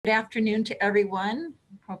Good afternoon to everyone.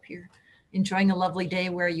 Hope you're enjoying a lovely day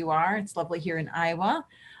where you are. It's lovely here in Iowa.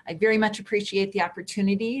 I very much appreciate the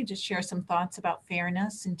opportunity to share some thoughts about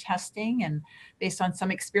fairness in testing and based on some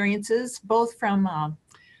experiences, both from a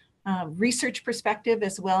research perspective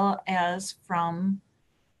as well as from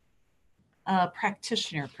a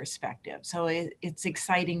practitioner perspective. So it's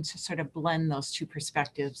exciting to sort of blend those two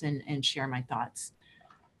perspectives and share my thoughts.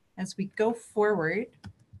 As we go forward,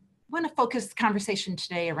 I want to focus the conversation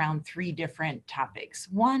today around three different topics.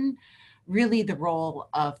 One, really the role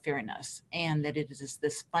of fairness, and that it is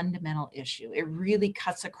this fundamental issue. It really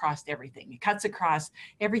cuts across everything. It cuts across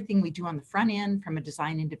everything we do on the front end from a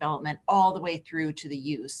design and development all the way through to the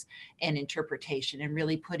use and interpretation and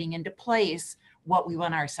really putting into place what we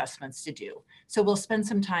want our assessments to do. So we'll spend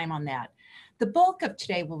some time on that. The bulk of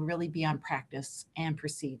today will really be on practice and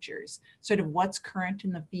procedures, sort of what's current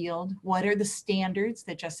in the field, what are the standards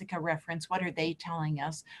that Jessica referenced, what are they telling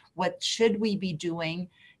us, what should we be doing,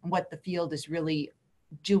 and what the field is really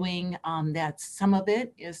doing. That some of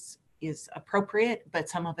it is appropriate, but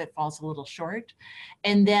some of it falls a little short.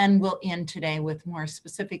 And then we'll end today with more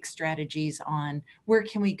specific strategies on where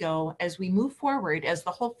can we go as we move forward, as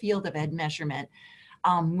the whole field of ed measurement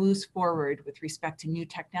moves forward with respect to new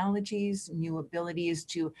technologies, new abilities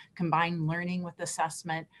to combine learning with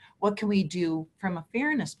assessment. What can we do from a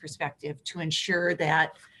fairness perspective to ensure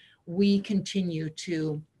that we continue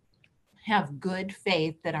to have good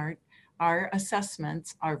faith that our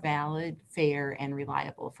assessments are valid, fair, and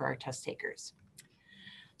reliable for our test takers?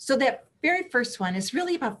 So that very first one is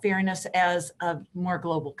really about fairness as a more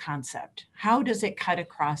global concept. How does it cut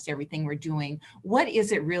across everything we're doing? What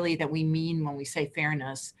is it really that we mean when we say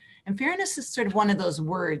fairness? And fairness is sort of one of those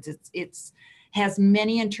words. It's has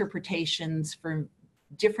many interpretations for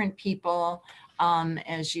different people.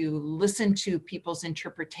 As you listen to people's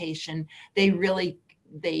interpretation, they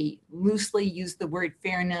loosely use the word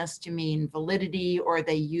fairness to mean validity, or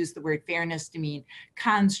they use the word fairness to mean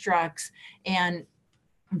constructs. And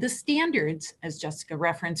the standards, as Jessica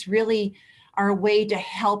referenced, really are a way to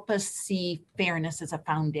help us see fairness as a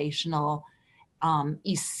foundational,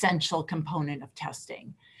 essential component of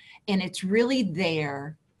testing. And it's really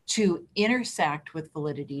there to intersect with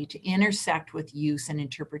validity, to intersect with use and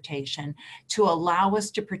interpretation, to allow us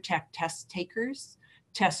to protect test takers,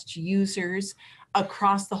 test users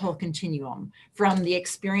across the whole continuum, from the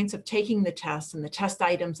experience of taking the test and the test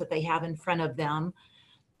items that they have in front of them,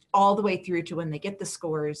 all the way through to when they get the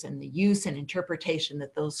scores and the use and interpretation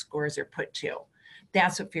that those scores are put to.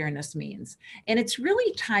 That's what fairness means. And it's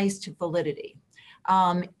really ties to validity.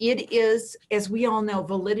 It is, as we all know,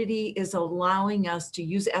 validity is allowing us to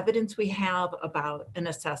use evidence we have about an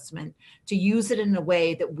assessment, to use it in a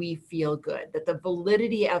way that we feel good, that the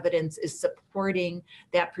validity evidence is supporting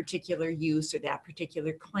that particular use or that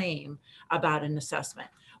particular claim about an assessment.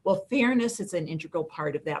 Well, fairness is an integral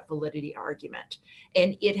part of that validity argument,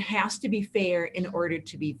 and it has to be fair in order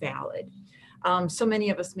to be valid. So many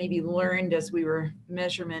of us maybe learned as we were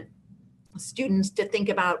measurement students to think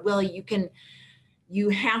about, well, you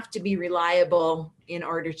have to be reliable in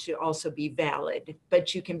order to also be valid,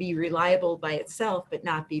 but you can be reliable by itself but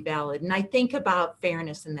not be valid. And I think about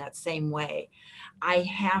fairness in that same way.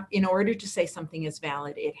 In order to say something is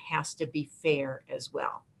valid, it has to be fair as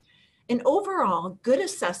well. And overall, good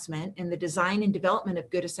assessment and the design and development of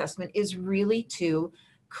good assessment is really to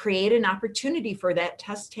create an opportunity for that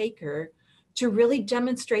test taker to really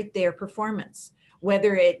demonstrate their performance,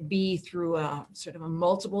 whether it be through a sort of a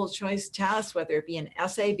multiple choice test, whether it be an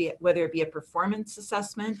essay, whether it be a performance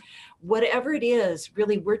assessment, whatever it is,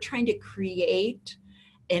 really we're trying to create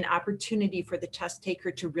an opportunity for the test taker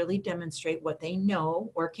to really demonstrate what they know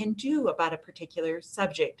or can do about a particular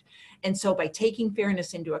subject. And so by taking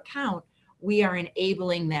fairness into account, we are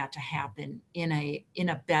enabling that to happen in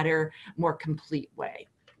a better, more complete way.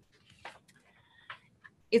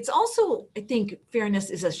 It's also, I think, fairness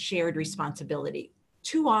is a shared responsibility.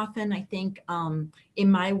 Too often, I think,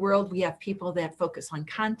 in my world, we have people that focus on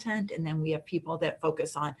content, and then we have people that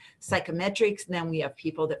focus on psychometrics, and then we have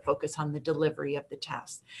people that focus on the delivery of the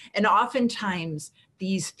test. And oftentimes,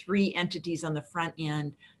 these three entities on the front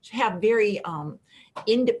end have very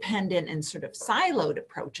independent and sort of siloed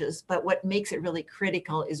approaches, but what makes it really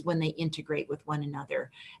critical is when they integrate with one another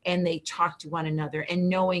and they talk to one another, and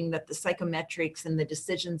knowing that the psychometrics and the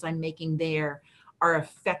decisions I'm making there are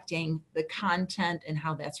affecting the content and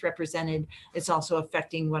how that's represented. It's also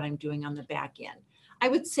affecting what I'm doing on the back end. I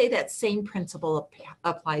would say that same principle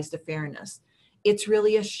applies to fairness. It's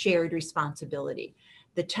really a shared responsibility.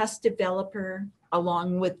 The test developer,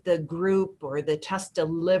 along with the group or the test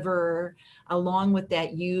deliverer, along with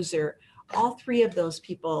that user, all three of those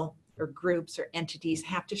people or groups or entities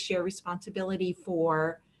have to share responsibility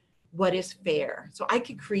for what is fair. So I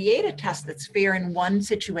could create a test that's fair in one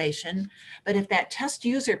situation, but if that test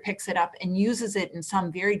user picks it up and uses it in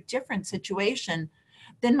some very different situation,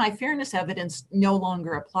 then my fairness evidence no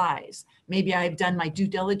longer applies. Maybe I've done my due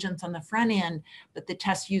diligence on the front end, but the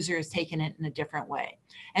test user has taken it in a different way.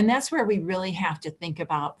 And that's where we really have to think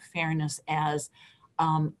about fairness as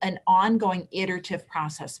an ongoing iterative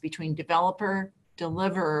process between developer,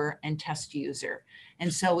 deliverer, and test user.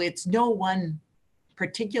 And so it's no one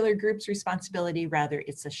particular group's responsibility, rather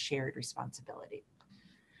it's a shared responsibility.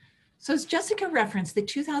 So as Jessica referenced, the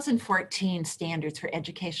 2014 standards for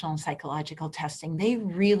educational and psychological testing, they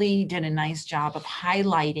really did a nice job of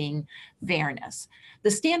highlighting fairness. The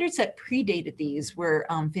standards that predated these were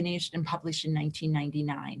finished and published in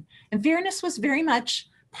 1999. And fairness was very much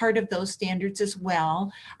part of those standards as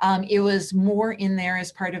well. It was more in there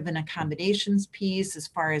as part of an accommodations piece, as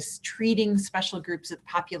far as treating special groups of the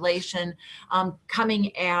population,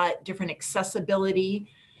 coming at different accessibility.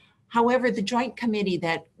 However, the Joint Committee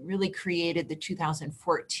that really created the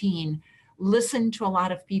 2014 listened to a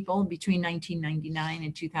lot of people between 1999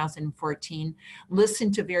 and 2014,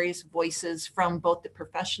 listened to various voices from both the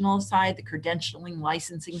professional side, the credentialing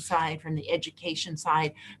licensing side, from the education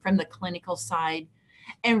side, from the clinical side,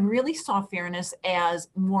 and really saw fairness as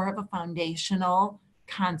more of a foundational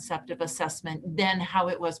concept of assessment than how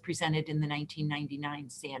it was presented in the 1999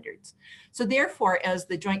 standards. So therefore, as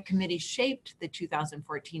the Joint Committee shaped the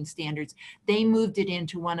 2014 standards, they moved it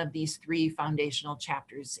into one of these three foundational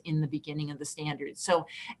chapters in the beginning of the standards. So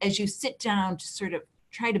as you sit down to sort of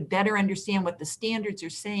try to better understand what the standards are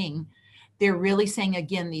saying, they're really saying,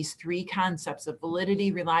 again, these three concepts of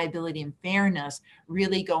validity, reliability, and fairness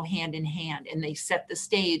really go hand in hand, and they set the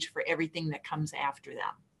stage for everything that comes after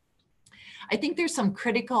them. I think there's some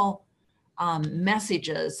critical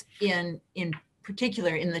messages in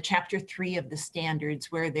particular in the chapter 3 of the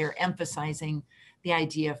standards where they're emphasizing the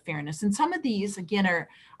idea of fairness. And some of these, again,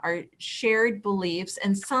 are shared beliefs,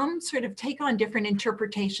 and some sort of take on different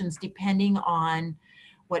interpretations depending on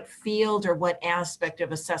what field or what aspect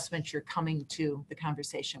of assessment you're coming to the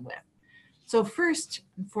conversation with. So first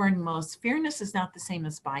and foremost, fairness is not the same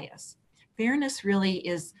as bias. Fairness really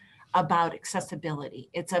is about accessibility.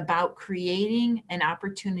 It's about creating an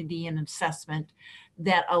opportunity and assessment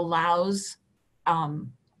that allows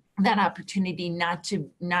that opportunity not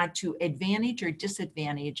to advantage or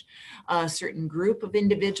disadvantage a certain group of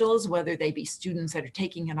individuals, whether they be students that are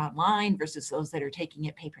taking it online versus those that are taking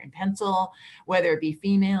it paper and pencil, whether it be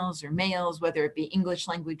females or males, whether it be English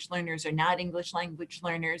language learners or not English language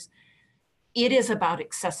learners. It is about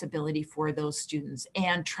accessibility for those students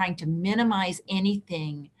and trying to minimize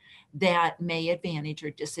anything that may advantage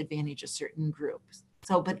or disadvantage a certain group.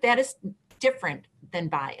 So, but that is different than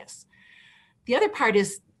bias. The other part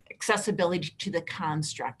is accessibility to the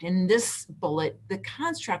construct. In this bullet, the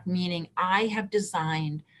construct meaning I have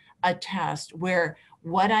designed a test where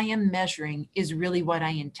what I am measuring is really what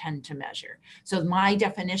I intend to measure. So my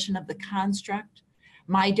definition of the construct,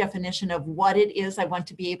 my definition of what it is I want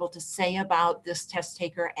to be able to say about this test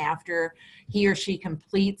taker after he or she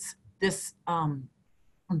completes this,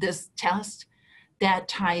 this test, that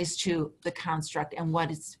ties to the construct and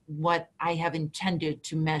what I have intended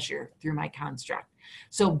to measure through my construct.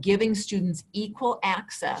 So giving students equal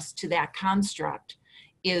access to that construct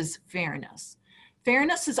is fairness.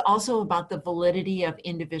 Fairness is also about the validity of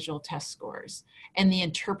individual test scores and the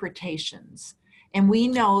interpretations. And we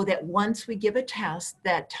know that once we give a test,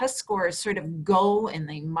 that test scores sort of go and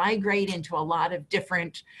they migrate into a lot of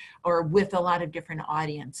different, or with a lot of different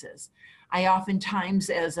audiences. I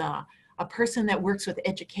oftentimes, as a person that works with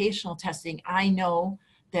educational testing, I know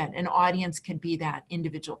that an audience can be that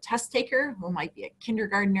individual test taker who might be a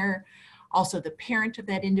kindergartner, also the parent of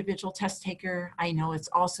that individual test taker. I know it's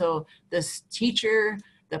also this teacher,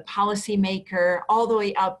 the policymaker, all the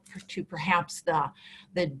way up to perhaps the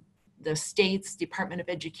state's Department of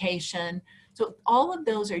Education. So all of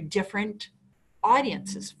those are different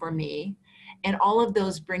audiences for me. And all of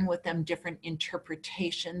those bring with them different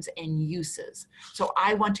interpretations and uses. So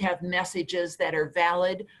I want to have messages that are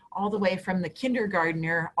valid all the way from the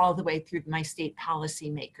kindergartner all the way through my state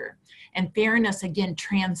policymaker. And fairness, again,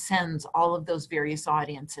 transcends all of those various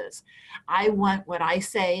audiences. I want what I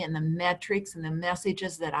say and the metrics and the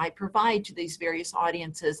messages that I provide to these various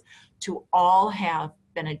audiences to all have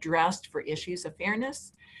been addressed for issues of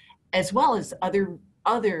fairness, as well as other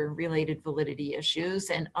other related validity issues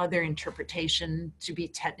and other interpretation to be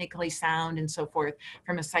technically sound and so forth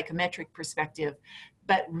from a psychometric perspective,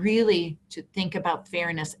 but really to think about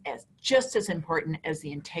fairness as just as important as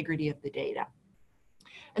the integrity of the data.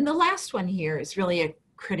 And the last one here is really a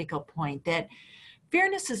critical point, that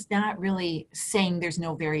fairness is not really saying there's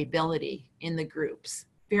no variability in the groups.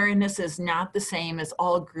 Fairness is not the same as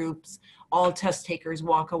all groups, all test takers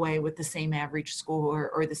walk away with the same average score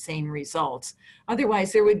or the same results.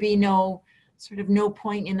 Otherwise, there would be no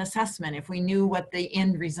point in assessment if we knew what the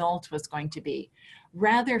end result was going to be.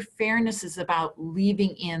 Rather, fairness is about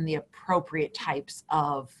leaving in the appropriate types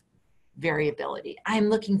of variability. I'm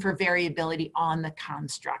looking for variability on the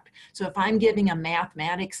construct. So if I'm giving a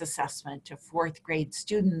mathematics assessment to 4th grade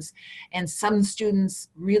students, and some students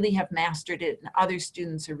really have mastered it and other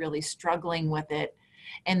students are really struggling with it,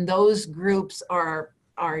 and those groups are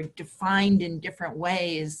defined in different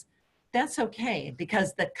ways, that's okay,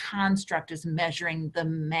 because the construct is measuring the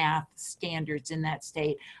math standards in that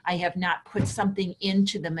state. I have not put something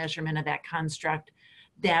into the measurement of that construct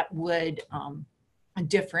that would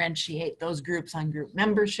differentiate those groups on group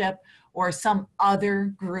membership or some other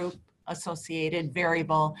group associated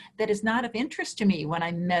variable that is not of interest to me when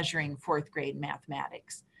I'm measuring 4th grade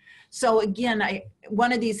mathematics. So again,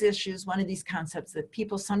 one of these issues, one of these concepts that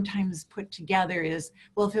people sometimes put together is,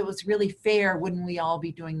 well, if it was really fair, wouldn't we all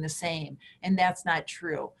be doing the same? And that's not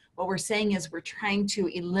true. What we're saying is we're trying to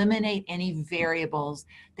eliminate any variables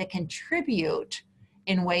that contribute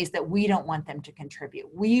in ways that we don't want them to contribute.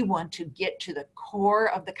 We want to get to the core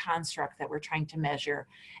of the construct that we're trying to measure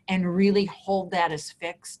and really hold that as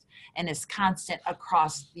fixed and as constant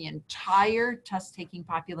across the entire test-taking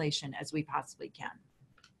population as we possibly can.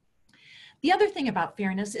 The other thing about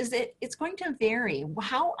fairness is that it's going to vary.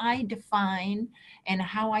 How I define and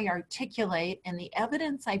how I articulate and the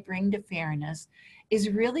evidence I bring to fairness is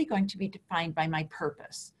really going to be defined by my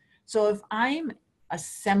purpose. So if I'm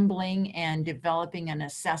assembling and developing an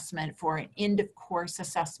assessment for an end of course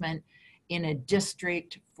assessment in a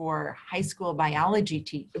district for high school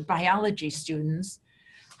biology students,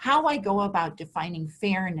 how I go about defining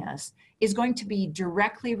fairness is going to be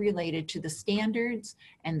directly related to the standards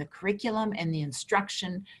and the curriculum and the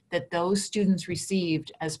instruction that those students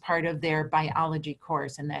received as part of their biology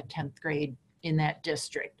course in that 10th grade in that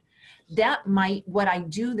district. What I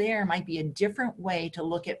do there might be a different way to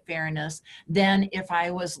look at fairness than if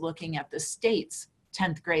I was looking at the state's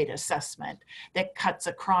 10th grade assessment that cuts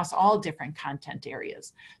across all different content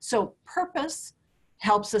areas. So purpose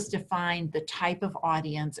helps us define the type of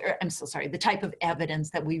audience, or the type of evidence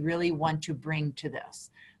that we really want to bring to this.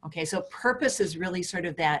 Okay, so purpose is really sort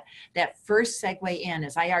of that first segue in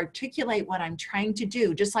as I articulate what I'm trying to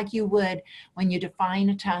do, just like you would when you define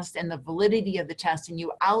a test and the validity of the test and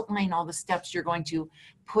you outline all the steps you're going to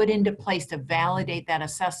put into place to validate that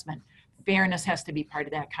assessment. Fairness has to be part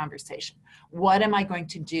of that conversation. What am I going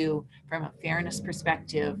to do from a fairness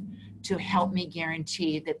perspective to help me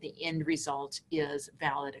guarantee that the end result is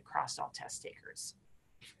valid across all test takers?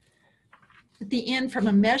 At the end, from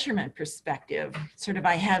a measurement perspective,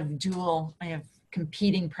 I have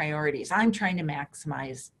competing priorities. I'm trying to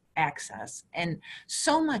maximize access. And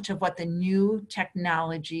so much of what the new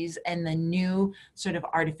technologies and the new sort of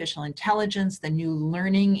artificial intelligence, the new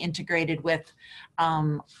learning integrated with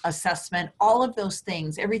assessment, all of those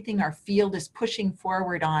things, everything our field is pushing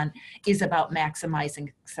forward on is about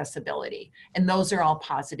maximizing accessibility. And those are all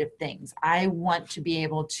positive things. I want to be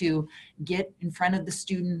able to get in front of the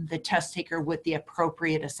student, the test taker, with the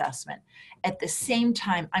appropriate assessment. At the same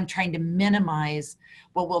time, I'm trying to minimize,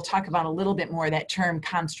 well, we'll talk about a little bit more, that term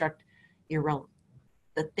construct irrelevant,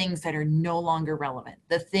 the things that are no longer relevant,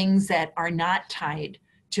 the things that are not tied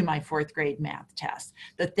to my 4th grade math test,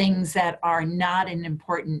 the things that are not an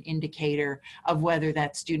important indicator of whether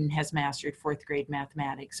that student has mastered 4th grade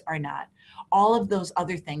mathematics or not. All of those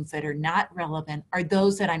other things that are not relevant are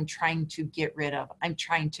those that I'm trying to get rid of, I'm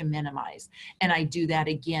trying to minimize. And I do that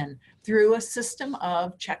again through a system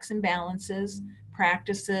of checks and balances,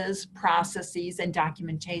 practices, processes, and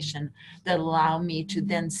documentation that allow me to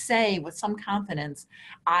then say with some confidence,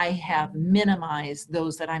 I have minimized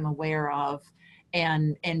those that I'm aware of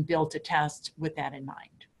and built a test with that in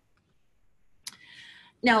mind.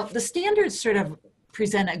 Now, the standards sort of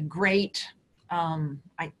present a great,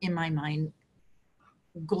 in my mind,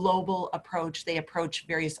 global approach. They approach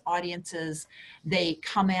various audiences. They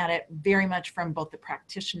come at it very much from both the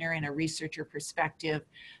practitioner and a researcher perspective.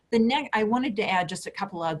 I wanted to add just a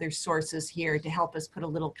couple other sources here to help us put a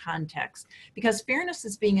little context, because fairness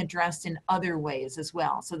is being addressed in other ways as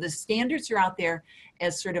well. So the standards are out there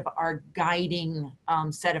as sort of our guiding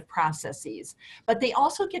set of processes, but they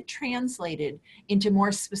also get translated into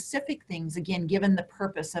more specific things, again, given the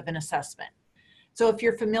purpose of an assessment. So if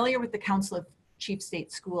you're familiar with the Council of Chief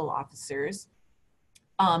State School Officers,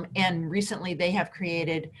 and recently they have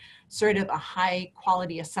created sort of a high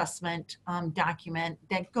quality assessment document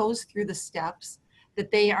that goes through the steps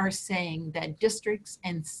that they are saying that districts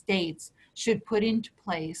and states should put into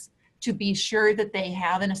place to be sure that they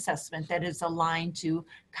have an assessment that is aligned to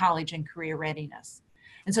college and career readiness.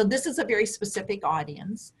 And so this is a very specific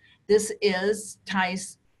audience. This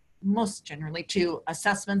ties most generally to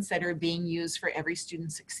assessments that are being used for Every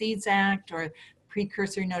Student Succeeds Act or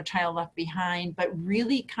precursor No Child Left Behind, but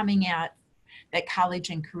really coming at that college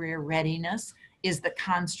and career readiness is the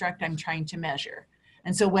construct I'm trying to measure.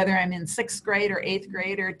 And so whether I'm in 6th grade or 8th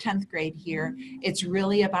grade or 10th grade here, it's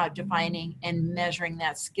really about defining and measuring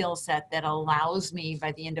that skill set that allows me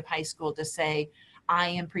by the end of high school to say, I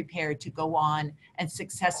am prepared to go on and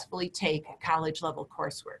successfully take college level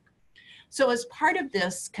coursework. So as part of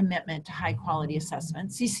this commitment to high quality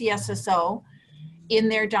assessment, CCSSO in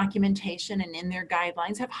their documentation and in their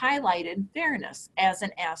guidelines have highlighted fairness as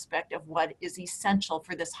an aspect of what is essential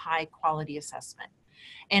for this high quality assessment.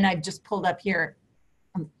 And I've just pulled up here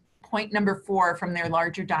point number 4 from their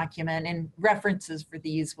larger document, and references for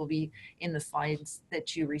these will be in the slides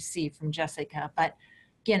that you receive from Jessica. But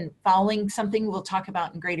again, following something we'll talk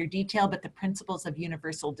about in greater detail, but the principles of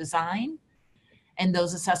universal design, and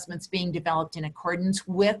those assessments being developed in accordance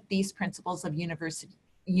with these principles of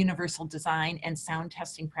universal design and sound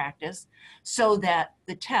testing practice, so that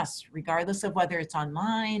the test, regardless of whether it's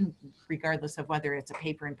online, regardless of whether it's a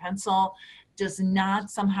paper and pencil, does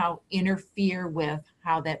not somehow interfere with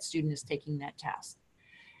how that student is taking that test.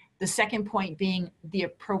 The second point being the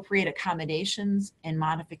appropriate accommodations and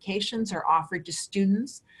modifications are offered to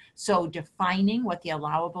students. So defining what the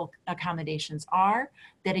allowable accommodations are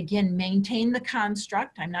that again maintain the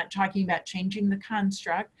construct. I'm not talking about changing the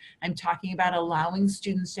construct. I'm talking about allowing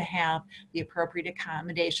students to have the appropriate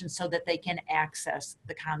accommodations so that they can access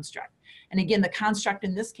the construct. And again, the construct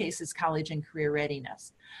in this case is college and career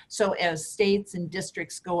readiness. So as states and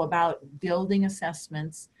districts go about building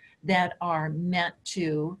assessments that are meant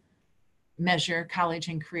to measure college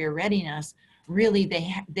and career readiness, really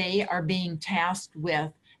they are being tasked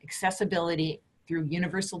with accessibility through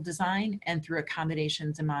universal design and through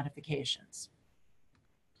accommodations and modifications.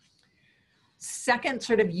 Second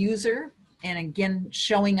sort of user, and again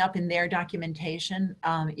showing up in their documentation,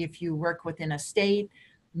 if you work within a state,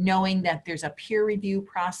 knowing that there's a peer review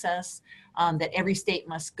process that every state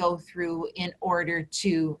must go through in order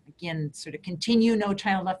to, again, sort of continue No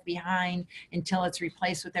Child Left Behind until it's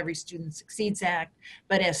replaced with Every Student Succeeds Act.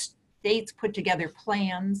 But as states put together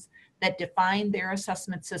plans that define their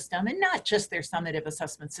assessment system, and not just their summative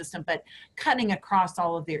assessment system, but cutting across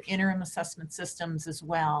all of their interim assessment systems as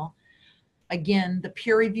well. Again, the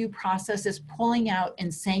peer review process is pulling out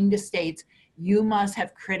and saying to states, you must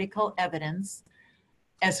have critical evidence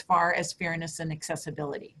as far as fairness and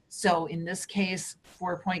accessibility. So in this case,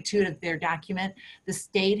 4.2 of their document, the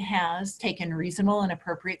state has taken reasonable and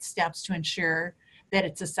appropriate steps to ensure that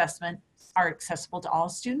its assessments are accessible to all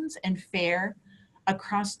students and fair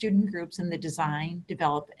across student groups in the design,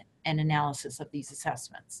 development, and analysis of these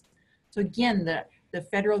assessments. So again, the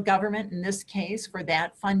federal government in this case for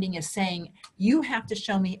that funding is saying, you have to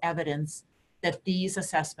show me evidence that these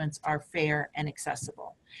assessments are fair and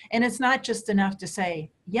accessible. And it's not just enough to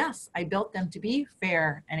say, yes, I built them to be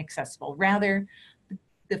fair and accessible. Rather,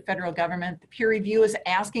 the federal government, the peer review is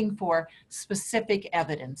asking for specific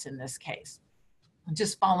evidence in this case.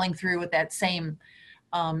 Just following through with that same,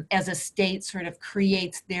 as a state sort of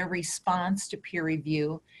creates their response to peer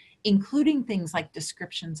review, including things like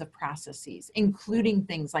descriptions of processes, including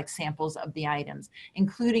things like samples of the items,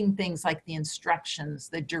 including things like the instructions,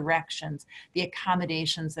 the directions, the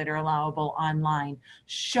accommodations that are allowable online.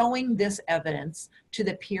 Showing this evidence to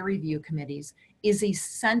the peer review committees is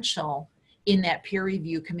essential in that peer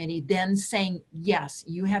review committee then saying, yes,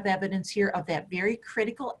 you have evidence here of that very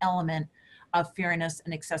critical element of fairness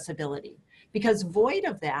and accessibility. Because void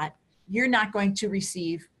of that, you're not going to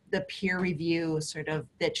receive the peer review sort of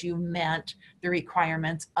that you met the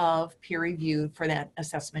requirements of peer review for that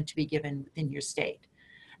assessment to be given within your state.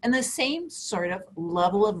 And the same sort of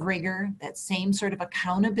level of rigor, that same sort of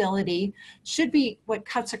accountability should be what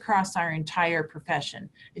cuts across our entire profession.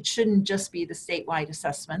 It shouldn't just be the statewide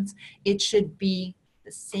assessments. It should be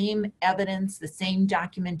the same evidence, the same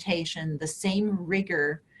documentation, the same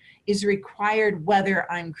rigor is required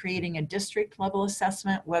whether I'm creating a district level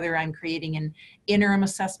assessment, whether I'm creating an interim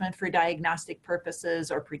assessment for diagnostic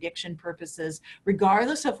purposes or prediction purposes.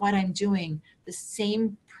 Regardless of what I'm doing, the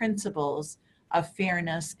same principles of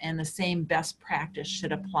fairness and the same best practice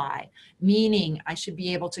should apply, meaning I should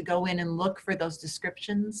be able to go in and look for those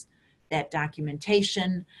descriptions, that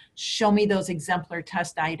documentation, show me those exemplar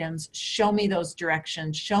test items, show me those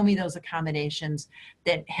directions, show me those accommodations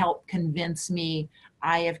that help convince me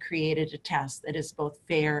I have created a test that is both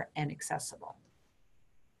fair and accessible.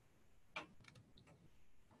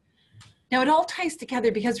 Now it all ties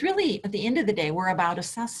together because really at the end of the day, we're about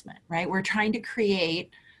assessment, right? We're trying to create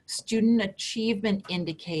student achievement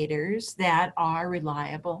indicators that are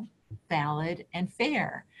reliable, valid, and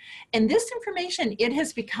fair. And this information, it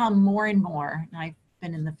has become more and more, and I've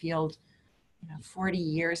been in the field 40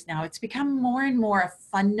 years now, it's become more and more a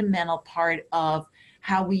fundamental part of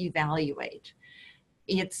how we evaluate.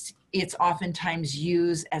 It's oftentimes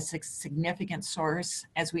used as a significant source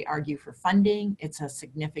as we argue for funding. It's a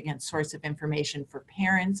significant source of information for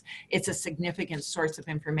parents. It's a significant source of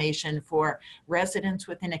information for residents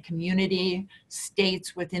within a community,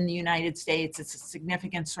 states within the United States. It's a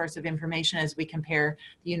significant source of information as we compare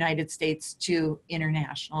the United States to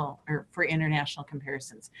international or for international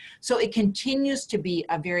comparisons. So it continues to be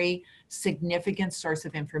a very significant source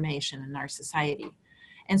of information in our society.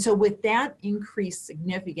 And so with that increased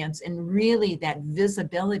significance and really that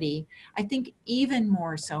visibility, I think even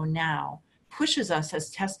more so now, pushes us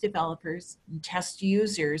as test developers and test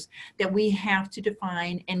users that we have to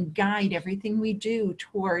define and guide everything we do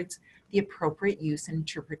towards the appropriate use and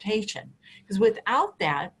interpretation. Because without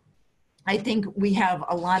that, I think we have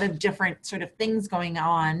a lot of different sort of things going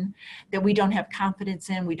on that we don't have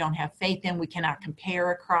confidence in, we don't have faith in, we cannot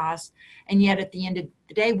compare across. And yet at the end of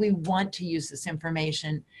the day, we want to use this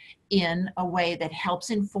information in a way that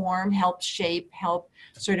helps inform, helps shape, help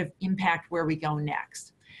sort of impact where we go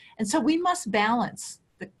next. And so we must balance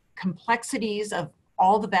the complexities of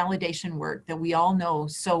all the validation work that we all know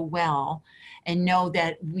so well and know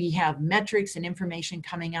that we have metrics and information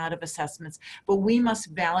coming out of assessments, but we must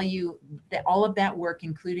value all of that work,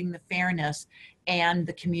 including the fairness and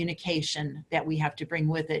the communication that we have to bring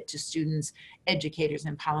with it to students, educators,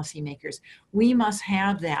 and policymakers. We must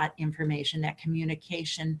have that information, that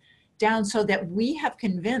communication down so that we have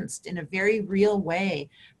convinced in a very real way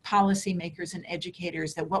policymakers and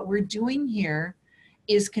educators that what we're doing here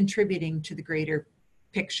is contributing to the greater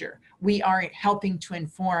picture. We are helping to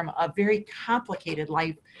inform a very complicated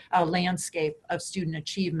landscape of student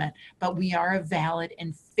achievement, but we are a valid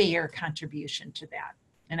and fair contribution to that.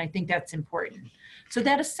 And I think that's important. So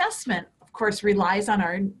that assessment, of course, relies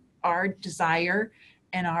on our desire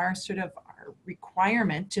and our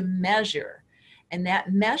requirement to measure. And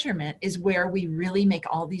that measurement is where we really make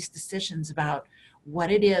all these decisions about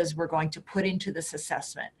what it is we're going to put into this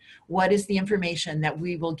assessment. What is the information that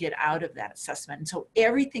we will get out of that assessment? And so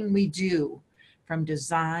everything we do from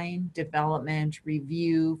design, development,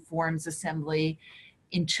 review, forms assembly,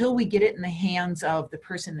 until we get it in the hands of the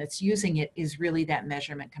person that's using it is really that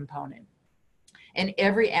measurement component. And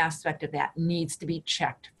every aspect of that needs to be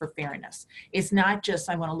checked for fairness. It's not just,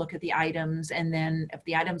 I want to look at the items and then if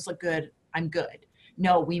the items look good, I'm good.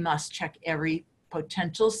 No, we must check every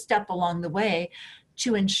potential step along the way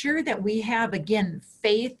to ensure that we have, again,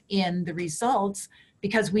 faith in the results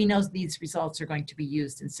because we know these results are going to be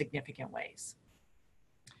used in significant ways.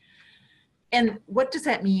 And what does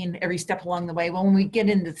that mean every step along the way? Well, when we get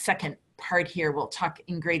into the second part here, we'll talk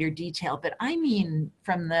in greater detail, but I mean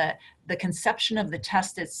from the conception of the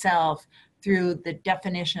test itself through the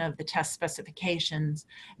definition of the test specifications,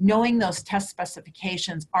 knowing those test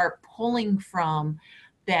specifications are pulling from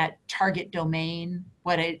that target domain,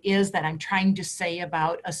 what it is that I'm trying to say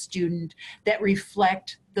about a student that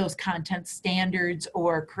reflect those content standards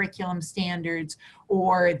or curriculum standards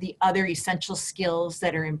or the other essential skills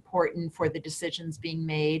that are important for the decisions being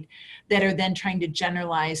made that are then trying to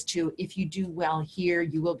generalize to if you do well here,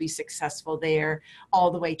 you will be successful there,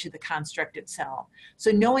 all the way to the construct itself.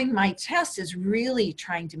 So knowing my test is really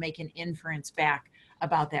trying to make an inference back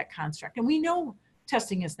about that construct. And we know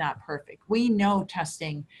testing is not perfect. We know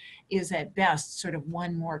testing is at best sort of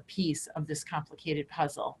one more piece of this complicated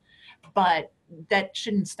puzzle, but that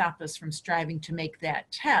shouldn't stop us from striving to make that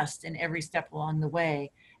test in every step along the way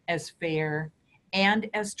as fair and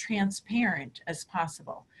as transparent as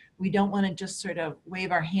possible. We don't want to just sort of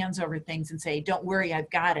wave our hands over things and say, don't worry,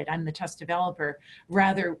 I've got it, I'm the test developer.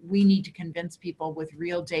 Rather, we need to convince people with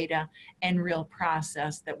real data and real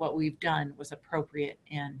process that what we've done was appropriate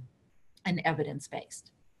and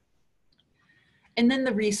evidence-based. And then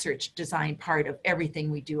the research design part of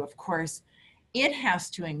everything we do, of course, it has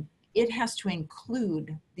to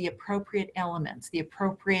include the appropriate elements, the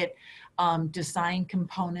appropriate design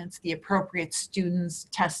components, the appropriate students,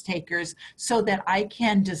 test takers, so that I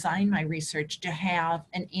can design my research to have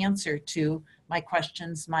an answer to my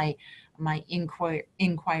questions, my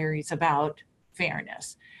inquiries about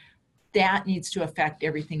fairness. That needs to affect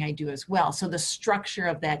everything I do as well. So the structure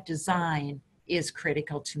of that design is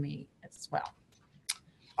critical to me as well.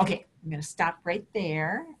 Okay, I'm going to stop right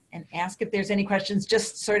there and ask if there's any questions,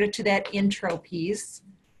 just sort of to that intro piece.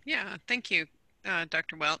 Yeah, thank you,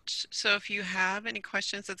 Dr. Welch. So if you have any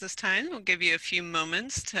questions at this time, we'll give you a few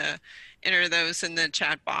moments to enter those in the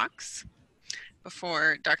chat box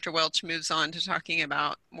before Dr. Welch moves on to talking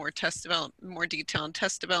about more detailed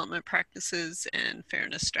test development practices and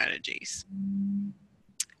fairness strategies.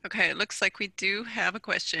 Okay, it looks like we do have a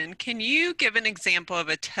question. Can you give an example of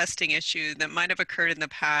a testing issue that might have occurred in the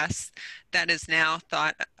past that is now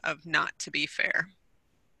thought of not to be fair?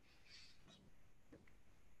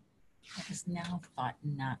 That is now thought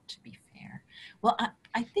not to be fair. Well,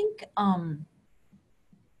 I think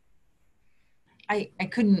I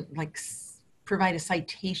couldn't like provide a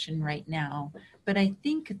citation right now, but I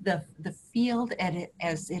think the field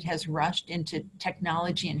as it has rushed into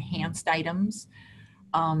technology enhanced items,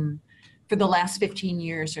 for the last 15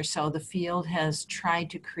 years or so, the field has tried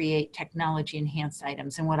to create technology enhanced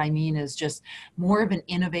items. And what I mean is just more of an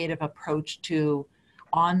innovative approach to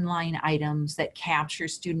online items that capture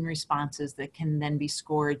student responses that can then be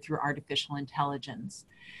scored through artificial intelligence.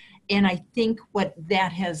 And I think what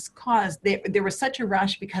that has caused, there was such a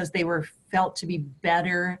rush because they were felt to be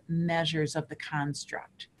better measures of the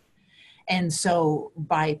construct. And so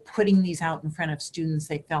by putting these out in front of students,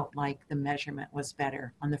 they felt like the measurement was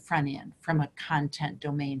better on the front end from a content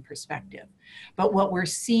domain perspective. But what we're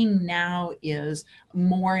seeing now is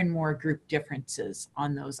more and more group differences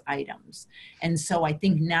on those items. And so I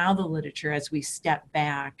think now the literature, as we step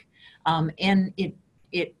back, and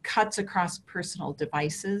it cuts across personal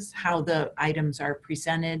devices, how the items are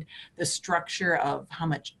presented, the structure of how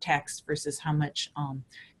much text versus how much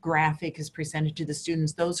graphic is presented to the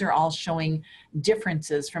students. Those are all showing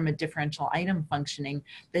differences from a differential item functioning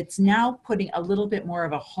that's now putting a little bit more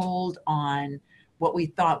of a hold on what we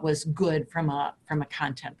thought was good from a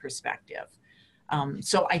content perspective.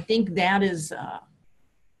 So I think that is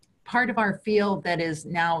part of our field that is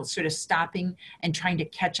now sort of stopping and trying to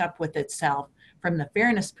catch up with itself from the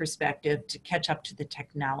fairness perspective to catch up to the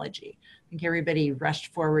technology. I think everybody rushed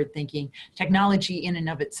forward thinking technology in and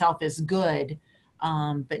of itself is good,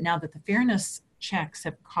 but now that the fairness checks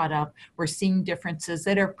have caught up, we're seeing differences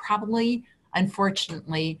that are probably,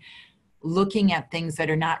 unfortunately, looking at things that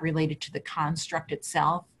are not related to the construct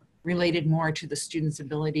itself, related more to the student's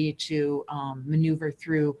ability to maneuver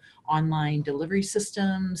through online delivery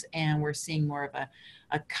systems. And we're seeing more of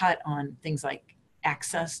a cut on things like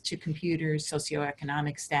access to computers,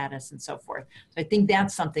 socioeconomic status, and so forth. So I think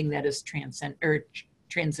that's something that has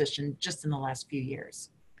transitioned just in the last few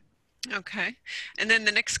years. Okay. And then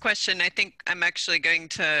the next question, I think I'm actually going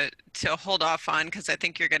to hold off on because I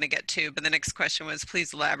think you're going to get to, but the next question was,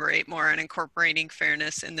 please elaborate more on incorporating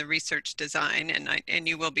fairness in the research design, and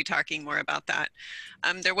you will be talking more about that.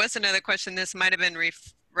 There was another question, this might have been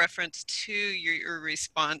referenced to your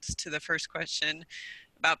response to the first question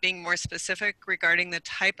about being more specific regarding the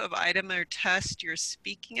type of item or test you're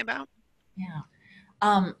speaking about. Yeah.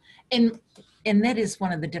 And that is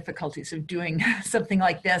one of the difficulties of doing something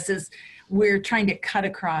like this is we're trying to cut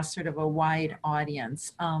across sort of a wide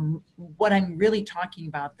audience. What I'm really talking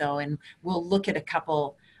about though, and we'll look at a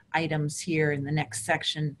couple items here in the next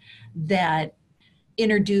section that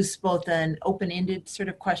introduce both an open-ended sort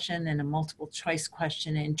of question and a multiple choice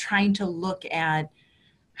question, and trying to look at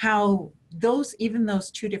how even those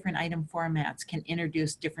two different item formats can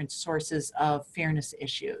introduce different sources of fairness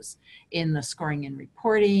issues in the scoring and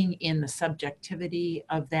reporting, in the subjectivity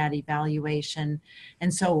of that evaluation.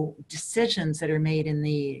 And so decisions that are made in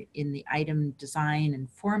the item design and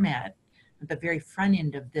format at the very front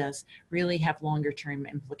end of this really have longer term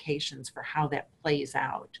implications for how that plays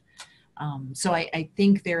out. So I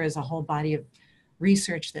think there is a whole body of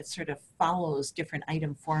research that sort of follows different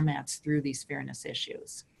item formats through these fairness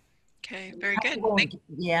issues. Okay, very Probably good. won't-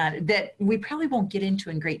 Yeah, that we probably won't get into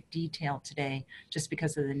in great detail today just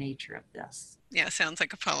because of the nature of this. Yeah, sounds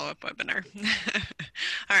like a follow-up webinar.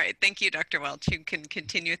 All right, thank you, Dr. Welch. You can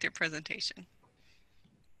continue with your presentation.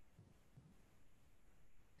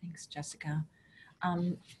 Thanks, Jessica.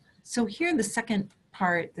 So here in the second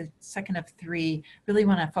part, the second of three, really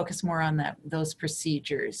want to focus more on those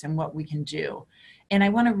procedures and what we can do. And I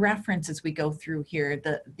want to reference as we go through here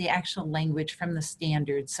the actual language from the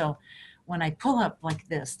standard. So when I pull up like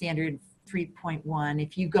this, standard 3.1,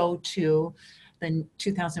 if you go to the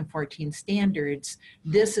 2014 standards,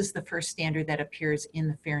 this is the first standard that appears in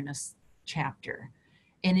the fairness chapter.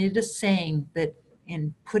 And it is saying that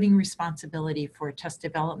in putting responsibility for test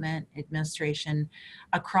development, administration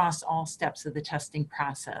across all steps of the testing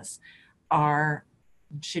process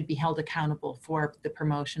should be held accountable for the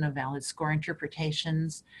promotion of valid score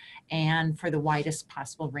interpretations and for the widest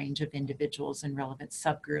possible range of individuals and relevant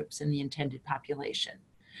subgroups in the intended population.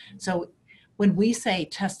 So when we say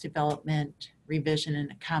test development, revision,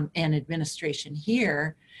 and administration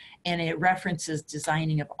here, and it references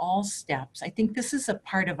designing of all steps, I think this is a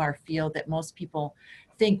part of our field that most people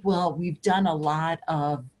think, well, we've done a lot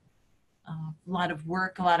of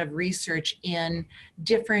work, a lot of research in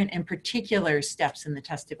different and particular steps in the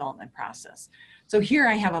test development process. So here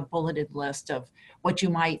I have a bulleted list of what you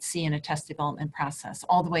might see in a test development process,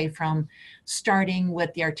 all the way from starting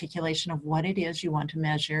with the articulation of what it is you want to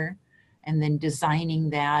measure, and then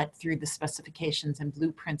designing that through the specifications and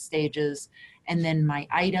blueprint stages, and then my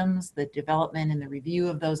items, the development and the review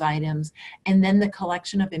of those items, and then the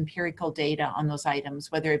collection of empirical data on those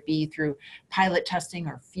items, whether it be through pilot testing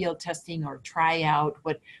or field testing or tryout,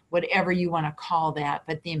 whatever you want to call that,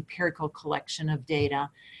 but the empirical collection of data.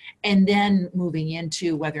 And then moving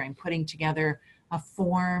into whether I'm putting together a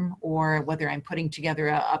form or whether I'm putting together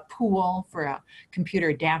a pool for a computer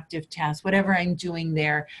adaptive test, whatever I'm doing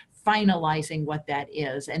there, finalizing what that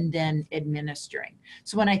is, and then administering.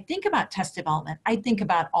 So when I think about test development, I think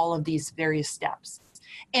about all of these various steps.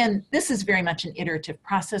 And this is very much an iterative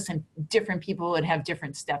process, and different people would have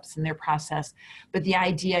different steps in their process. But the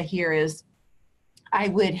idea here is I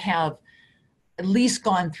would have at least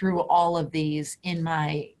gone through all of these in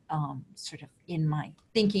my in my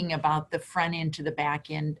thinking about the front end to the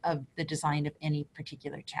back end of the design of any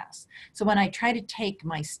particular test. So when I try to take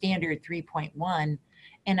my standard 3.1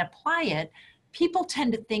 and apply it, people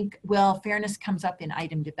tend to think, well, fairness comes up in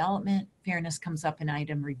item development, fairness comes up in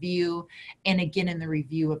item review, and again in the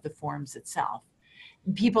review of the forms itself.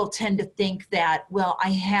 People tend to think that, well, I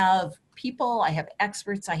have people, I have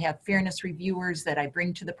experts, I have fairness reviewers that I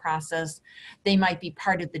bring to the process. They might be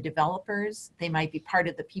part of the developers. They might be part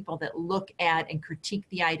of the people that look at and critique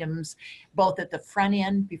the items, both at the front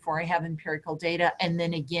end before I have empirical data, and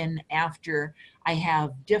then again after I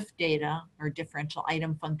have diff data or differential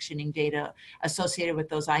item functioning data associated with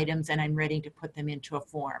those items, and I'm ready to put them into a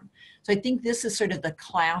form. So I think this is sort of the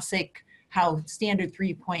classic how standard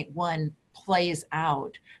 3.1 plays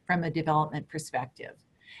out from a development perspective.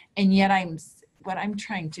 And yet what I'm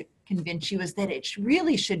trying to convince you is that it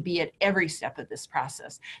really should be at every step of this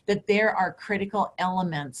process, that there are critical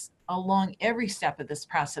elements along every step of this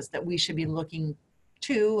process that we should be looking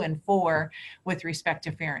to and for with respect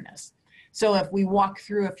to fairness. So if we walk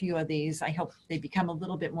through a few of these, I hope they become a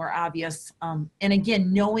little bit more obvious. And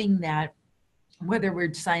again, knowing that whether we're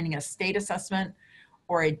designing a state assessment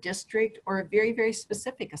or a district or a very, very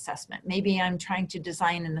specific assessment. Maybe I'm trying to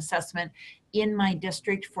design an assessment in my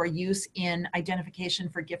district for use in identification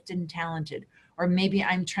for gifted and talented, or maybe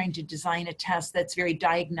I'm trying to design a test that's very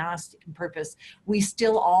diagnostic in purpose. We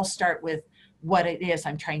still all start with what it is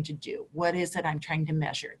I'm trying to do. What is it I'm trying to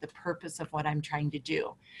measure? The purpose of what I'm trying to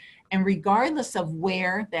do. And regardless of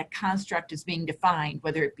where that construct is being defined,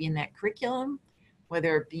 whether it be in that curriculum,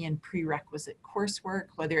 whether it be in prerequisite coursework,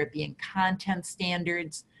 whether it be in content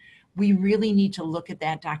standards, we really need to look at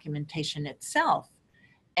that documentation itself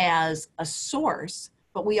as a source,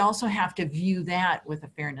 but we also have to view that with a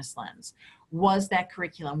fairness lens. Was that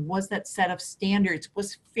curriculum, was that set of standards,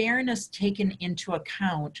 was fairness taken into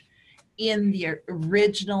account in the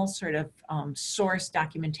original sort of source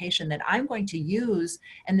documentation that I'm going to use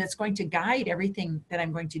and that's going to guide everything that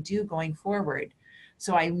I'm going to do going forward?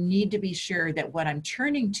 So I need to be sure that what I'm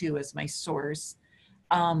turning to as my source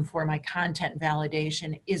for my content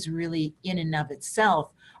validation is really in and of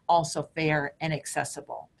itself also fair and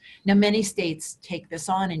accessible. Now, many states take this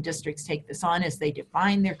on and districts take this on as they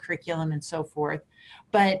define their curriculum and so forth.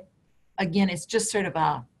 But again, it's just sort of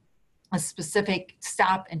a specific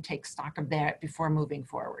stop and take stock of that before moving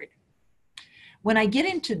forward. When I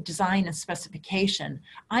get into design and specification,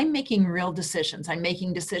 I'm making real decisions. I'm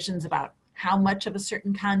making decisions about how much of a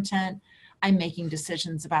certain content. I'm making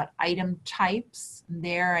decisions about item types.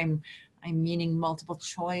 There I'm meaning multiple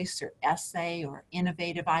choice or essay or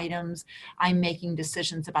innovative items. I'm making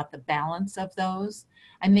decisions about the balance of those.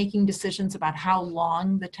 I'm making decisions about how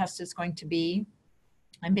long the test is going to be.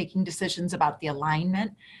 I'm making decisions about the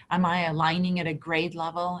alignment. Am I aligning at a grade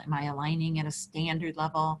level? Am I aligning at a standard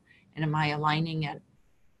level? And am I aligning at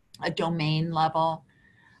a domain level?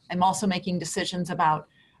 I'm also making decisions about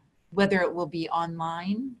whether it will be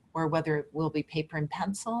online or whether it will be paper and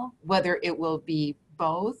pencil, whether it will be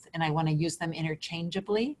both and I want to use them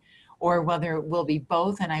interchangeably, or whether it will be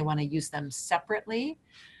both and I want to use them separately.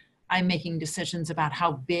 I'm making decisions about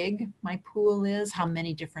how big my pool is, how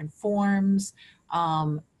many different forms,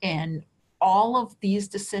 and all of these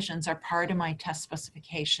decisions are part of my test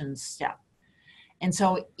specifications step. And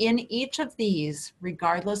so in each of these,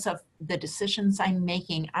 regardless of the decisions I'm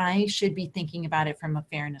making, I should be thinking about it from a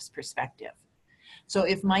fairness perspective. So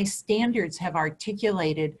if my standards have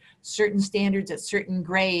articulated certain standards at certain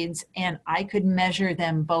grades, and I could measure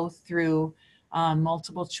them both through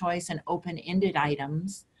multiple choice and open-ended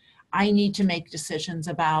items, I need to make decisions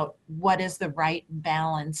about what is the right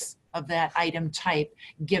balance of that item type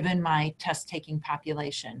given my test-taking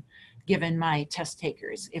population, given my test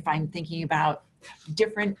takers. If I'm thinking about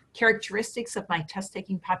different characteristics of my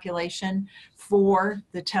test-taking population for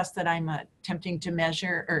the test that I'm attempting to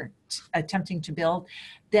measure or attempting to build,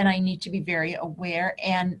 then I need to be very aware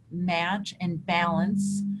and match and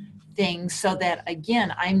balance things so that,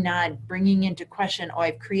 again, I'm not bringing into question, oh,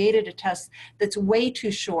 I've created a test that's way too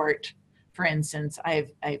short. For instance,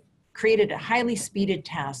 I've created a highly speeded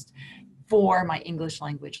test for my English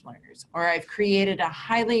language learners, or I've created a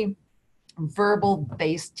highly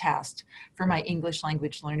verbal-based test for my English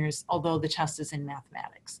language learners, although the test is in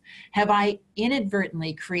mathematics. Have I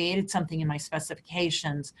inadvertently created something in my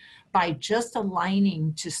specifications by just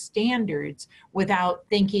aligning to standards without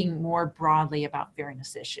thinking more broadly about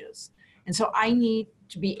fairness issues? And so I need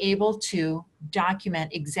to be able to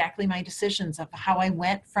document exactly my decisions of how I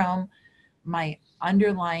went from my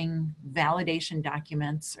underlying validation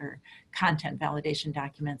documents or content validation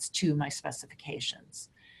documents to my specifications.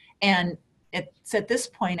 And it's at this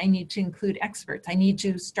point, I need to include experts. I need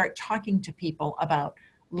to start talking to people about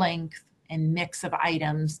length and mix of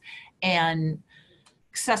items and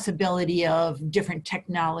accessibility of different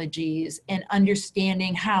technologies and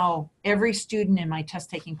understanding how every student in my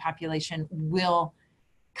test-taking population will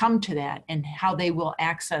come to that and how they will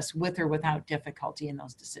access with or without difficulty in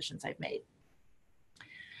those decisions I've made.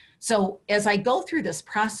 So as I go through this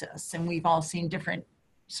process, and we've all seen different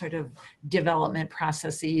sort of development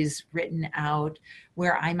processes written out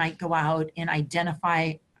where I might go out and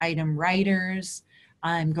identify item writers.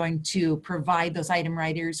 I'm going to provide those item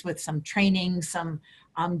writers with some training, some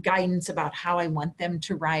guidance about how I want them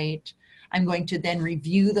to write. I'm going to then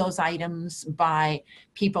review those items by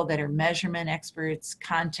people that are measurement experts,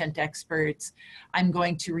 content experts. I'm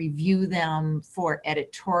going to review them for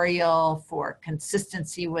editorial, for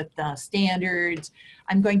consistency with the standards.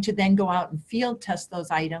 I'm going to then go out and field test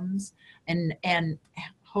those items and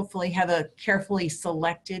hopefully have a carefully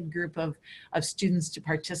selected group of students to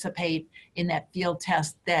participate in that field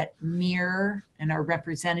test that mirror and are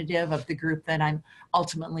representative of the group that I'm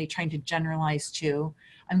ultimately trying to generalize to.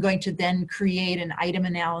 I'm going to then create an item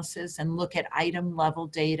analysis and look at item level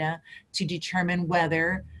data to determine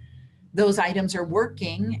whether those items are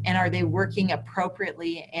working and are they working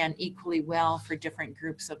appropriately and equally well for different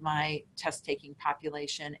groups of my test-taking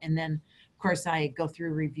population. And then, of course, I go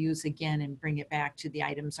through reviews again and bring it back to the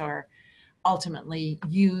items are ultimately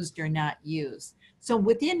used or not used. So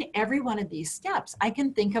within every one of these steps, I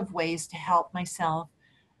can think of ways to help myself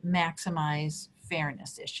maximize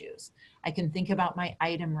fairness issues. I can think about my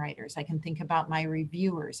item writers. I can think about my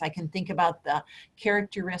reviewers. I can think about the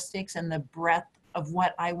characteristics and the breadth of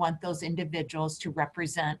what I want those individuals to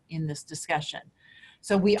represent in this discussion.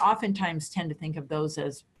 So we oftentimes tend to think of those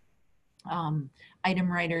as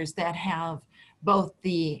item writers that have both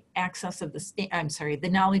the access of the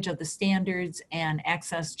knowledge of the standards and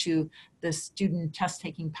access to the student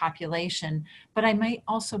test-taking population. But I might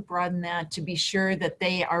also broaden that to be sure that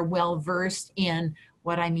they are well versed in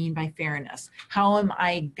what I mean by fairness. How am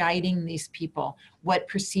I guiding these people? What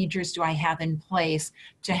procedures do I have in place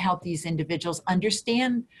to help these individuals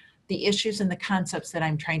understand the issues and the concepts that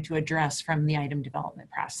I'm trying to address from the item development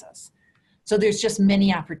process? So there's just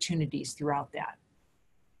many opportunities throughout that.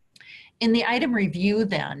 In the item review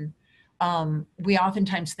then, we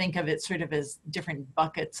oftentimes think of it sort of as different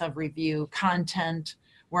buckets of review: content,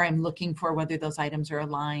 where I'm looking for whether those items are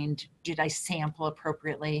aligned. Did I sample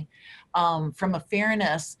appropriately? From a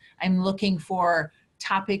fairness, I'm looking for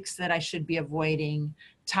topics that I should be avoiding,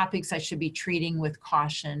 topics I should be treating with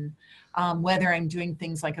caution, whether I'm doing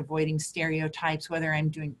things like avoiding stereotypes, whether I'm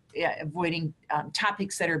doing avoiding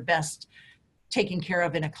topics that are best taken care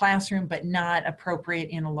of in a classroom, but not appropriate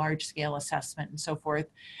in a large scale assessment and so forth.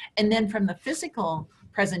 And then from the physical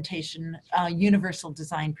presentation, universal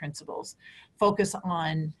design principles focus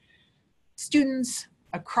on students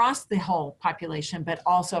across the whole population, but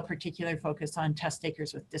also a particular focus on test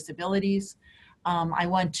takers with disabilities. I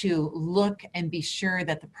want to look and be sure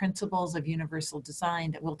that the principles of universal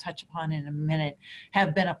design that we'll touch upon in a minute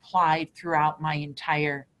have been applied throughout my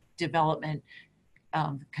entire development,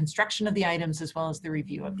 construction of the items, as well as the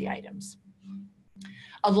review of the items.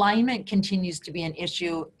 Alignment continues to be an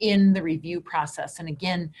issue in the review process. And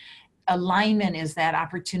again, alignment is that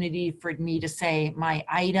opportunity for me to say my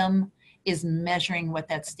item is measuring what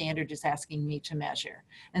that standard is asking me to measure.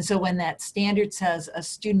 And so when that standard says a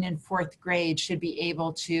student in 4th grade should be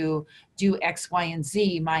able to do X, Y, and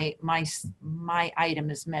Z, my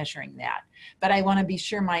item is measuring that. But I want to be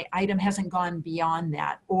sure my item hasn't gone beyond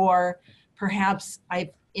that, or perhaps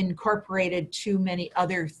I've incorporated too many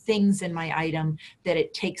other things in my item that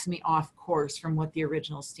it takes me off course from what the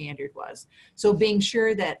original standard was. So being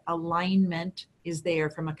sure that alignment is there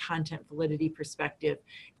from a content validity perspective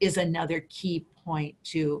is another key point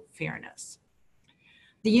to fairness.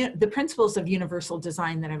 The principles of universal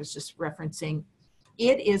design that I was just referencing,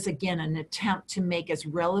 it is again an attempt to make as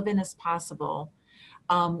relevant as possible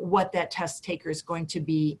what that test taker is going to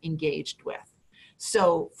be engaged with.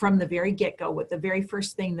 So from the very get-go, what the very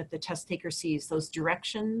first thing that the test taker sees, those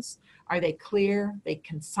directions, are they clear, are they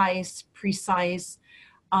concise, precise?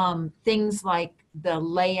 Things like the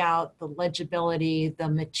layout, the legibility, the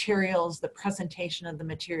materials, the presentation of the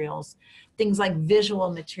materials, things like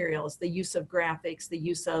visual materials, the use of graphics, the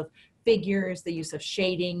use of figures, the use of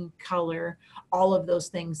shading, color, all of those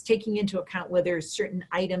things, taking into account whether certain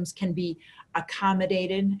items can be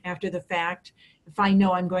accommodated after the fact. If I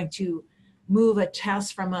know I'm going to move a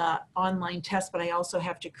test from an online test, but I also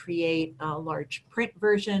have to create a large print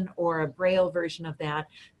version or a Braille version of that,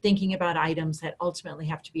 thinking about items that ultimately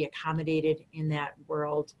have to be accommodated in that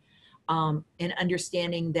world, and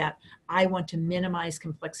understanding that I want to minimize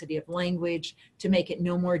complexity of language to make it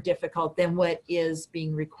no more difficult than what is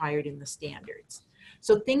being required in the standards.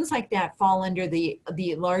 So things like that fall under the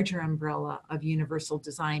larger umbrella of universal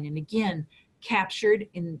design, and again, captured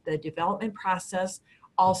in the development process,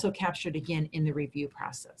 also captured again in the review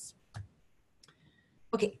process.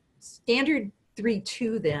 Okay, standard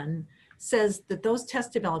 3.2 then says that those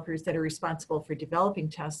test developers that are responsible for developing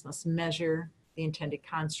tests must measure the intended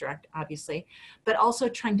construct, obviously, but also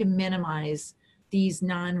trying to minimize these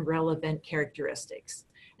non-relevant characteristics.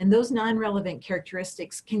 And those non-relevant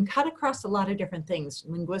characteristics can cut across a lot of different things: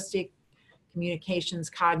 linguistic, communications,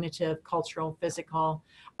 cognitive, cultural, physical,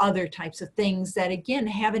 other types of things that again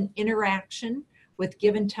have an interaction with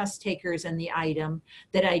given test takers and the item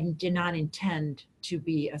that I did not intend to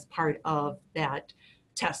be as part of that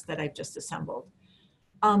test that I've just assembled.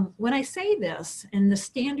 When I say this, and the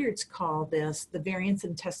standards call this the variance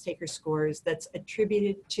in test taker scores that's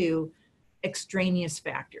attributed to extraneous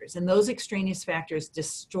factors, and those extraneous factors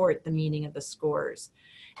distort the meaning of the scores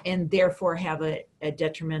and therefore have a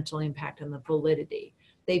detrimental impact on the validity.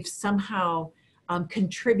 They've somehow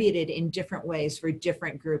contributed in different ways for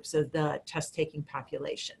different groups of the test-taking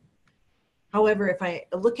population. However, if I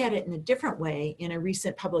look at it in a different way, in a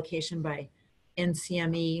recent publication by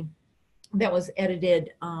NCME that was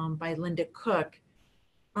edited by Linda Cook,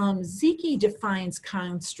 Zeki defines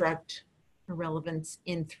construct relevance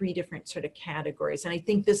in 3 different sort of categories. And I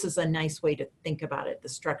think this is a nice way to think about it, the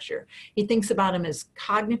structure. He thinks about them as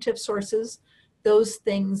cognitive sources, those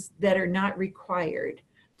things that are not required,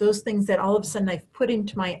 those things that all of a sudden I've put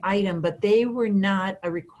into my item, but they were not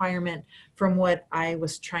a requirement from what I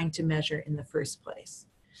was trying to measure in the first place.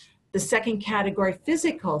 The second category,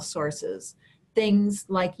 physical sources, things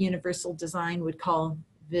like universal design would call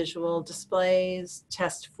visual displays,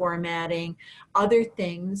 test formatting, other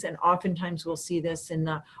things, and oftentimes we'll see this in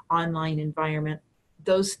the online environment,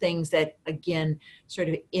 those things that again sort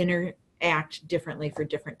of interact differently for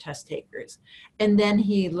different test takers. And then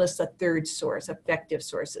he lists a third source, affective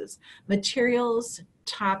sources, materials,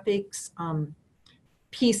 topics,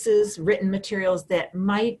 pieces, written materials that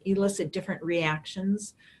might elicit different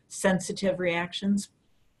reactions, sensitive reactions.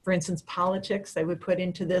 For instance, politics, I would put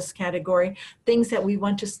into this category, things that we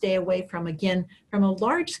want to stay away from. Again, from a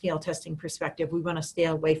large scale testing perspective, we want to stay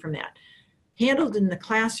away from that. handled in the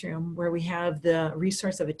classroom where we have the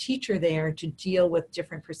resource of a teacher there to deal with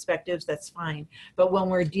different perspectives, that's fine. But when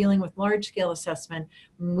we're dealing with large scale assessment,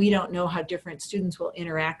 we don't know how different students will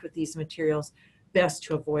interact with these materials, best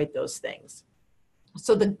to avoid those things.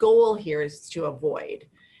 So the goal here is to avoid.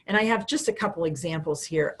 And I have just a couple examples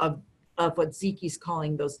here of what Zeke's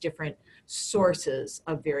calling those different sources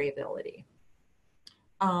of variability.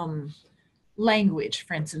 Language,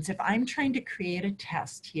 for instance, if I'm trying to create a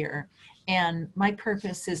test here and my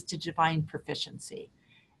purpose is to define proficiency,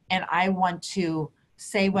 and I want to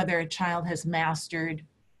say whether a child has mastered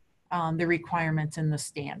the requirements and the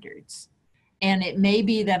standards. And it may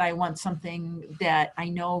be that I want something that I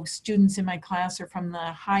know students in my class are from the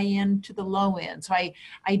high end to the low end. So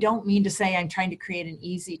I don't mean to say I'm trying to create an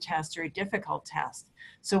easy test or a difficult test.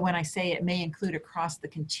 So when I say it may include across the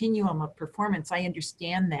continuum of performance, I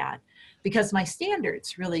understand that because my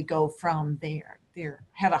standards really go from there. They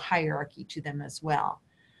have a hierarchy to them as well.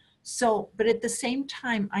 So, but at the same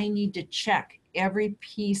time, I need to check every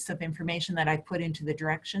piece of information that I put into the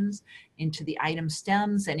directions, into the item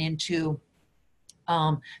stems, and into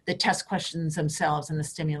the test questions themselves and the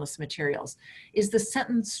stimulus materials. Is the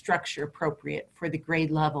sentence structure appropriate for the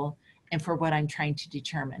grade level and for what I'm trying to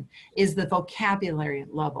determine? Is the vocabulary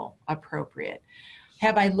level appropriate?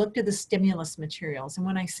 Have I looked at the stimulus materials? And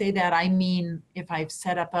when I say that, I mean if I've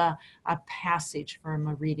set up a passage from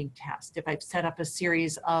a reading test, if I've set up a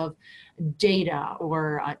series of data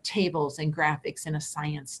or tables and graphics in a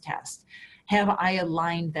science test. Have I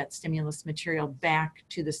aligned that stimulus material back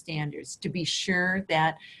to the standards to be sure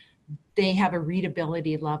that they have a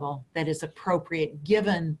readability level that is appropriate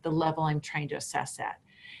given the level I'm trying to assess at?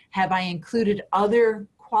 Have I included other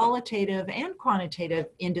qualitative and quantitative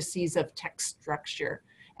indices of text structure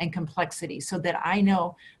and complexity so that I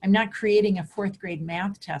know I'm not creating a 4th grade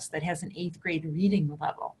math test that has an 8th grade reading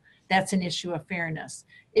level? That's an issue of fairness.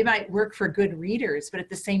 It might work for good readers, but at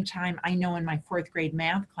the same time, I know in my 4th grade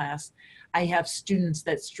math class, I have students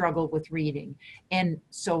that struggle with reading. And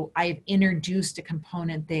so I've introduced a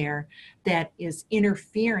component there that is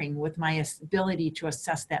interfering with my ability to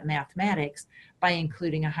assess that mathematics by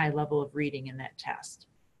including a high level of reading in that test.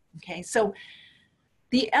 Okay, so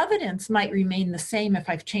the evidence might remain the same if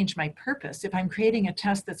I've changed my purpose. If I'm creating a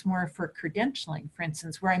test that's more for credentialing, for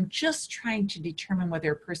instance, where I'm just trying to determine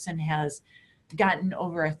whether a person has gotten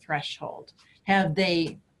over a threshold. Have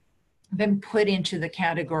they been put into the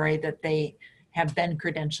category that they have been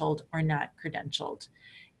credentialed or not credentialed?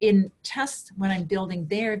 In tests, when I'm building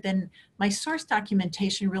there, then my source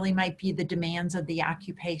documentation really might be the demands of the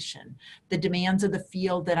occupation, the demands of the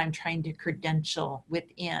field that I'm trying to credential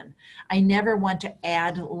within. I never want to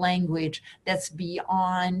add language that's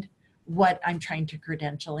beyond what I'm trying to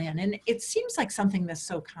credential in. And it seems like something that's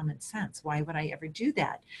so common sense. Why would I ever do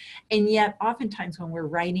that? And yet, oftentimes when we're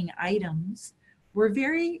writing items, we're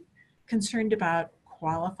very concerned about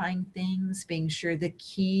qualifying things, being sure the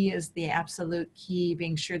key is the absolute key,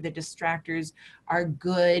 being sure the distractors are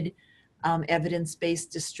good,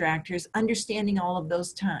 evidence-based distractors, understanding all of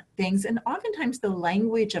those things. And oftentimes the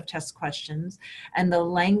language of test questions and the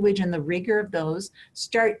language and the rigor of those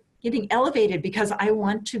start getting elevated because I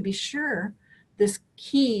want to be sure this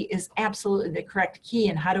key is absolutely the correct key.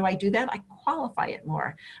 And how do I do that? I qualify it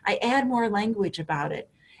more. I add more language about it.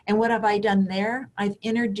 And what have I done there? I've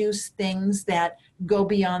introduced things that go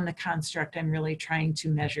beyond the construct I'm really trying to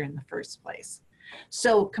measure in the first place.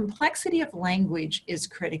 So complexity of language is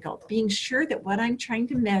critical. Being sure that what I'm trying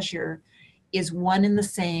to measure is one and the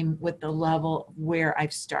same with the level where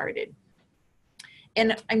I've started.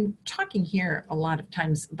 And I'm talking here a lot of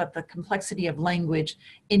times about the complexity of language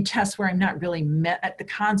in tests where I'm not really the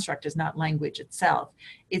construct is not language itself.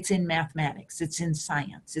 It's in mathematics, it's in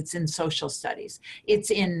science, it's in social studies, it's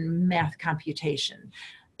in math computation,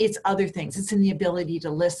 it's other things, it's in the ability to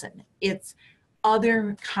listen. It's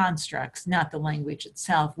other constructs, not the language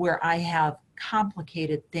itself, where I have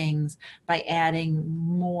complicated things by adding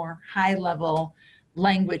more high-level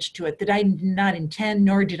language to it that I did not intend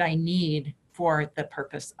nor did I need for the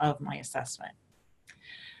purpose of my assessment.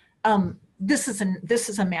 This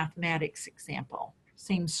is a mathematics example,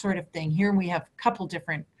 same sort of thing. Here we have a couple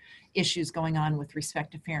different issues going on with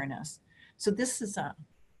respect to fairness. So this is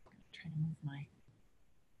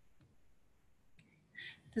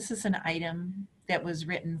this is an item that was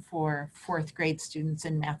written for 4th grade students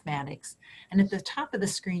in mathematics. And at the top of the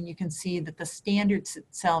screen, you can see that the standards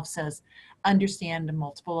itself says, understand a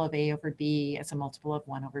multiple of A over B as a multiple of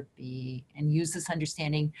 1 over B, and use this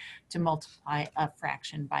understanding to multiply a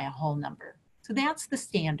fraction by a whole number. So that's the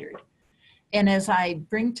standard. And as I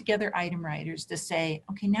bring together item writers to say,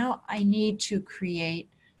 okay, now I need to create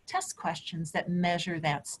test questions that measure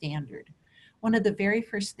that standard. One of the very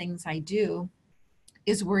first things I do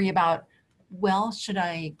is worry about, well, should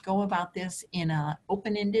I go about this in an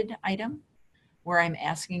open-ended item where I'm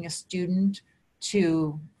asking a student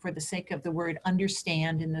to, for the sake of the word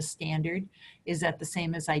understand in the standard, is that the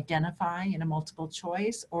same as identify in a multiple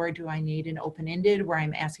choice, or do I need an open-ended where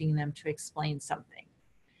I'm asking them to explain something?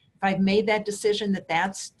 If I've made that decision that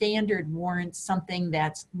that standard warrants something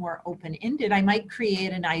that's more open-ended, I might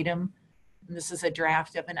create an item, and this is a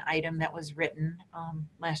draft of an item that was written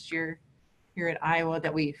last year here at Iowa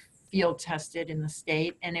that we field tested in the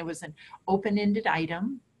state, and it was an open-ended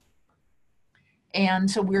item.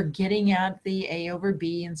 And so we're getting at the A over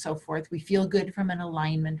B and so forth. We feel good from an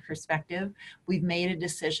alignment perspective. We've made a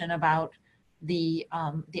decision about the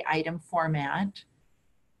item format.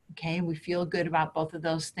 Okay, we feel good about both of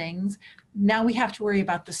those things. Now we have to worry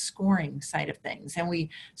about the scoring side of things. And we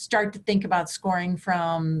start to think about scoring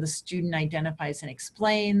from the student identifies and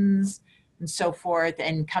explains and so forth,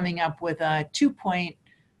 and coming up with a 2-point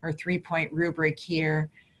or 3-point rubric here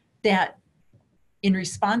that in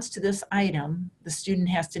response to this item, the student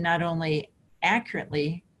has to not only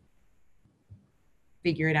accurately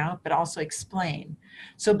figure it out, but also explain.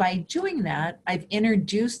 So by doing that, I've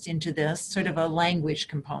introduced into this sort of a language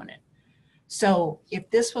component. So if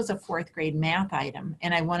this was a 4th grade math item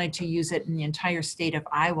and I wanted to use it in the entire state of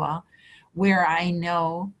Iowa, where I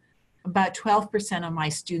know about 12% of my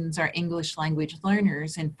students are English language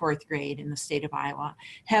learners in 4th grade in the state of Iowa,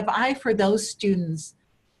 have I, for those students,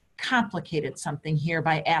 complicated something here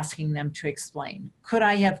by asking them to explain? Could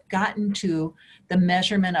I have gotten to the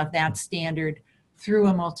measurement of that standard through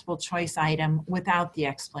a multiple choice item without the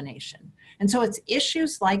explanation? And so it's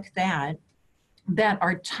issues like that that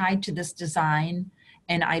are tied to this design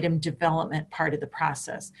and item development part of the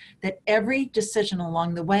process, that every decision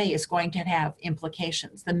along the way is going to have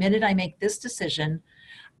implications. The minute I make this decision,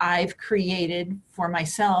 I've created for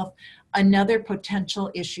myself another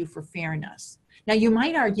potential issue for fairness. Now you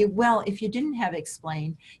might argue, well, if you didn't have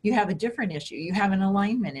explain, you have a different issue. You have an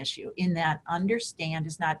alignment issue in that understand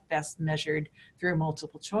is not best measured through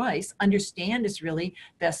multiple choice. Understand is really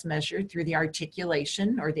best measured through the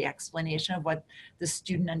articulation or the explanation of what the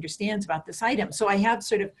student understands about this item. So I have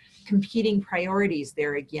sort of competing priorities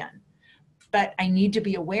there again, but I need to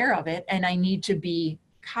be aware of it and I need to be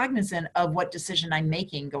cognizant of what decision I'm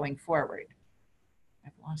making going forward.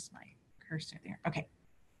 I've lost my cursor there. Okay.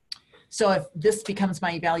 So if this becomes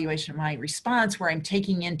my evaluation of my response, where I'm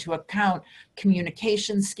taking into account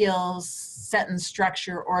communication skills, sentence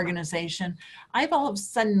structure, organization, I've all of a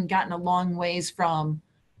sudden gotten a long ways from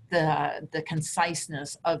the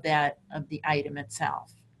conciseness of the item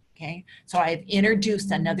itself. Okay, so I've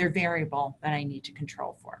introduced another variable that I need to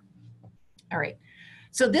control for. All right.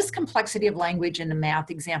 So this complexity of language in the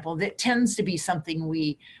math example, that tends to be something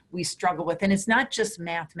we struggle with. And it's not just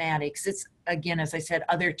mathematics. It's, again, as I said,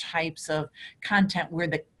 other types of content where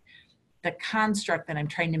the construct that I'm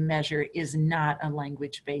trying to measure is not a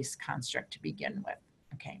language-based construct to begin with.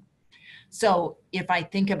 Okay. So if I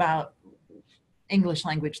think about English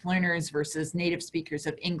language learners versus native speakers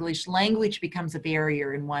of English, language becomes a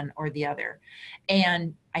barrier in one or the other.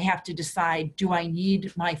 And I have to decide, do I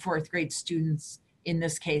need my 4th grade students in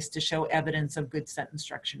this case to show evidence of good sentence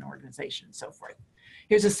structure and organization and so forth.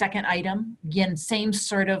 Here's a second item. Again, same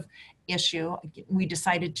sort of issue. We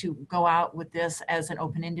decided to go out with this as an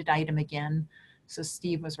open-ended item again. So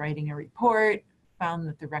Steve was writing a report, found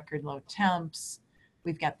that the record low temps,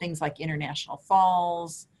 we've got things like international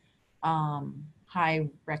falls, high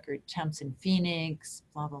record temps in Phoenix,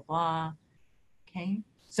 blah, blah, blah. Okay,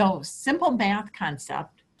 so simple math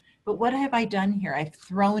concept, but what have I done here? I've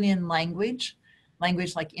thrown in language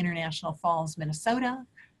like International Falls, Minnesota,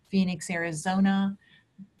 Phoenix, Arizona.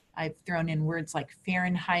 I've thrown in words like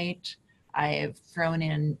Fahrenheit. I've thrown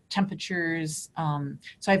in temperatures.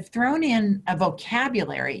 So I've thrown in a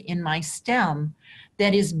vocabulary in my STEM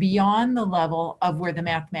that is beyond the level of where the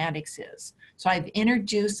mathematics is. So I've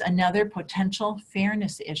introduced another potential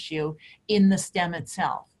fairness issue in the STEM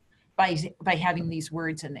itself by having these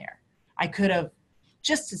words in there. I could have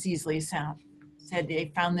just as easily said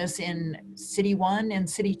they found this in City 1 and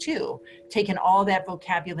City 2, taken all that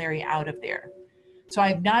vocabulary out of there. So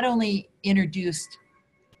I've not only introduced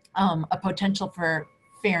a potential for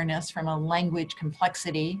fairness from a language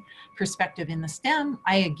complexity perspective in the STEM,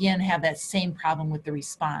 I again have that same problem with the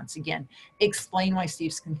response. Again, explain why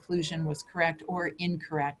Steve's conclusion was correct or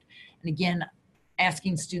incorrect. And again,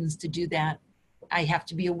 asking students to do that, I have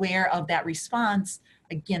to be aware of that response.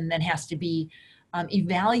 Again, that has to be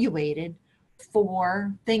evaluated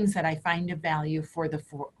for things that I find of value for the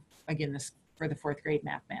for the 4th grade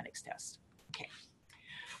mathematics test. Okay.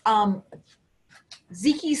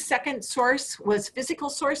 Zeke's second source was physical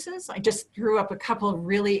sources. I just threw up a couple of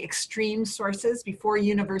really extreme sources before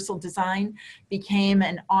universal design became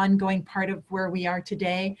an ongoing part of where we are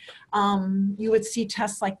today. You would see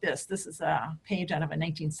tests like this. This is a page out of a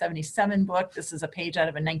 1977 book. This is a page out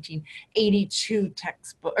of a 1982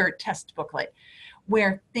 textbook or test booklet,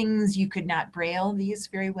 where things you could not braille these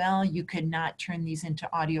very well. You could not turn these into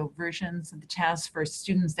audio versions of the test. For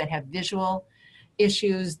students that have visual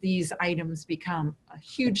issues, these items become a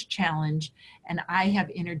huge challenge. And I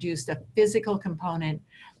have introduced a physical component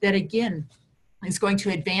that, again, is going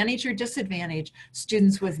to advantage or disadvantage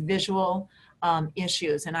students with visual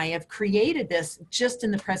issues. And I have created this just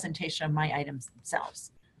in the presentation of my items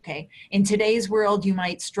themselves. Okay. In today's world, you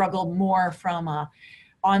might struggle more from a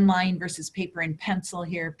online versus paper and pencil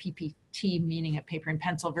here, PPT meaning a paper and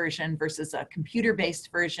pencil version versus a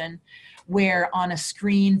computer-based version, where on a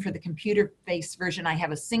screen for the computer-based version, I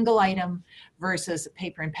have a single item versus a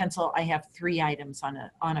paper and pencil, I have 3 items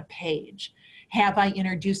on a page. Have I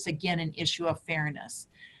introduced, again, an issue of fairness?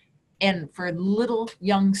 And for little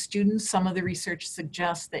young students, some of the research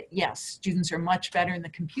suggests that yes, students are much better in the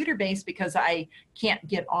computer base because I can't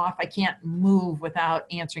get off, I can't move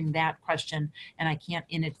without answering that question, and I can't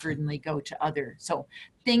inadvertently go to other. So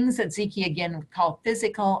things that Zeke again would call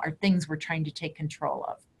physical are things we're trying to take control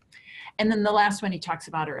of. And then the last one he talks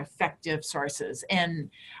about are effective sources, and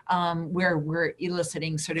where we're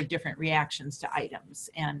eliciting sort of different reactions to items.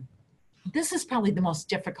 And this is probably the most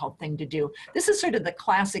difficult thing to do. This is sort of the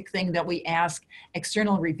classic thing that we ask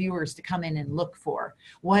external reviewers to come in and look for.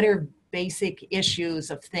 What are basic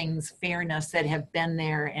issues of things, fairness that have been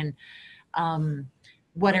there, and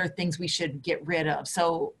what are things we should get rid of?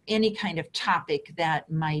 So any kind of topic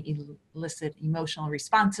that might elicit emotional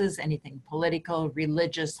responses, anything political,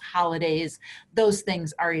 religious, holidays, those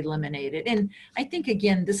things are eliminated. And I think,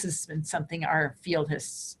 again, this has been something our field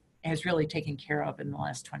has really taken care of in the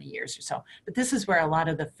last 20 years or so. But this is where a lot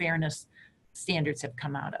of the fairness standards have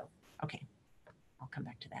come out of. Okay, I'll come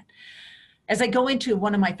back to that. As I go into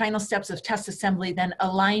one of my final steps of test assembly, then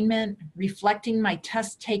alignment, reflecting my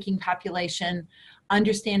test taking population,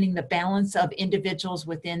 understanding the balance of individuals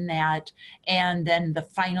within that, and then the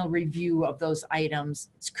final review of those items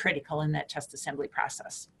is critical in that test assembly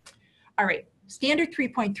process. All right. Standard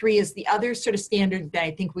 3.3 is the other sort of standard that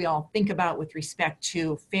I think we all think about with respect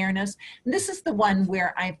to fairness. And this is the one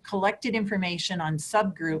where I've collected information on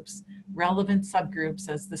subgroups, relevant subgroups,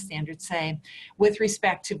 as the standards say, with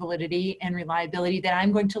respect to validity and reliability that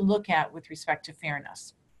I'm going to look at with respect to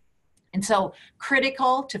fairness. And so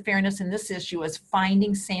critical to fairness in this issue is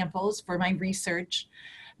finding samples for my research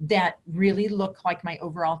that really look like my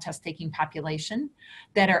overall test-taking population,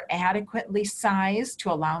 that are adequately sized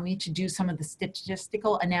to allow me to do some of the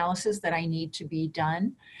statistical analysis that I need to be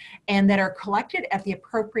done, and that are collected at the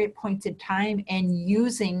appropriate points in time and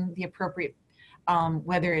using the appropriate,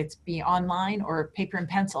 whether it's be online or paper and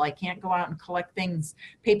pencil. I can't go out and collect things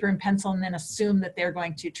paper and pencil and then assume that they're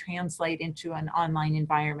going to translate into an online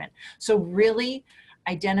environment. So really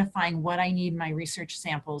identifying what I need in my research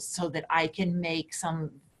samples so that I can make some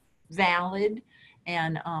valid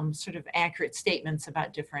and sort of accurate statements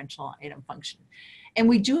about differential item function. And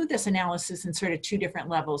we do this analysis in sort of 2 different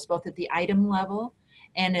levels, both at the item level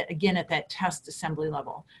and again at that test assembly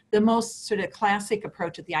level. The most sort of classic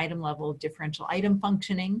approach at the item level, differential item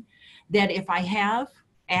functioning, that if I have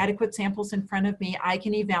adequate samples in front of me, I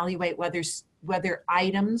can evaluate whether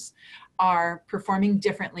items are performing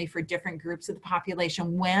differently for different groups of the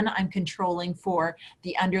population when I'm controlling for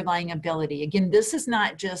the underlying ability. Again, this is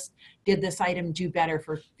not just, did this item do better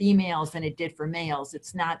for females than it did for males?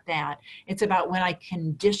 It's not that. It's about when I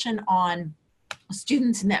condition on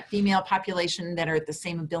students in that female population that are at the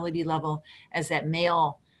same ability level as that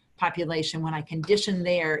male population, when I condition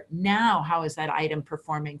there, now how is that item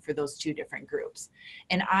performing for those 2 different groups?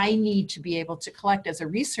 And I need to be able to collect as a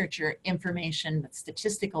researcher information that's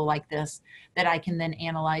statistical like this that I can then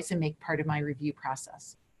analyze and make part of my review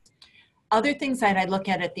process. Other things that I look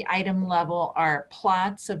at the item level are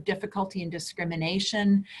plots of difficulty and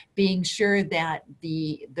discrimination, being sure that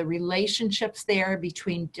the relationships there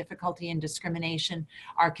between difficulty and discrimination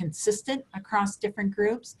are consistent across different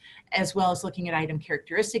groups, as well as looking at item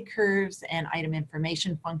characteristic curves and item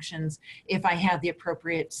information functions if I have the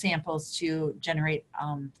appropriate samples to generate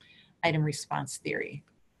item response theory.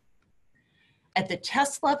 At the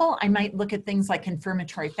test level, I might look at things like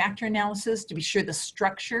confirmatory factor analysis to be sure the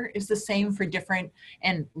structure is the same for different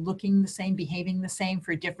and looking the same, behaving the same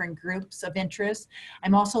for different groups of interest.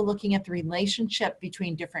 I'm also looking at the relationship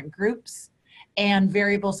between different groups and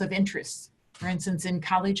variables of interest For instance, in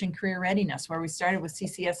college and career readiness, where we started with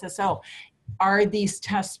CCSSO, are these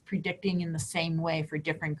tests predicting in the same way for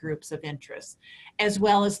different groups of interest? As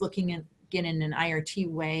well as looking at, again, in an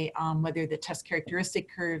IRT way, whether the test characteristic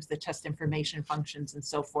curves, the test information functions, and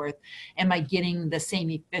so forth, am I getting the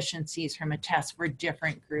same efficiencies from a test for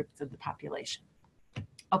different groups of the population?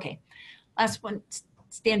 Okay, last one,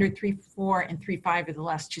 standard 3.4 and 3.5 are the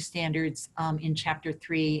last two standards in chapter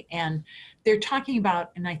 3. And they're talking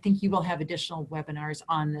about, and I think you will have additional webinars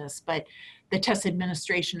on this, but the test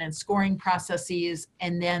administration and scoring processes,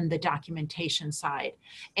 and then the documentation side,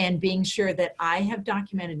 and being sure that I have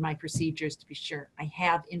documented my procedures to be sure I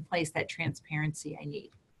have in place that transparency I need.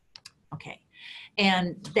 Okay.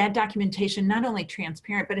 And that documentation, not only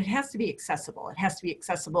transparent, but it has to be accessible. It has to be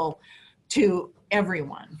accessible to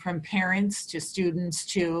everyone, from parents to students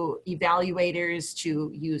to evaluators to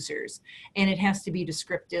users. And it has to be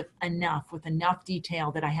descriptive enough, with enough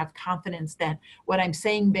detail, that I have confidence that what I'm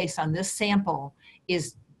saying based on this sample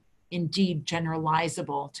is indeed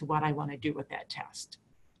generalizable to what I want to do with that test.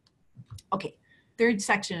 Okay, third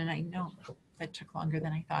section, and I know that took longer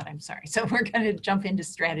than I thought, I'm sorry. So we're going to jump into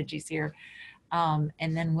strategies here, and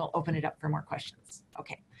then we'll open it up for more questions.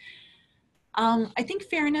 Okay. I think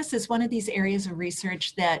fairness is one of these areas of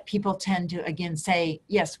research that people tend to, again, say,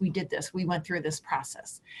 yes, we did this, we went through this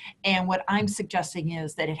process. And what I'm suggesting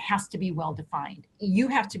is that it has to be well defined. You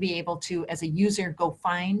have to be able to, as a user, go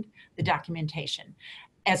find the documentation.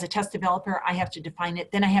 As a test developer, I have to define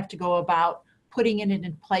it. Then I have to go about putting it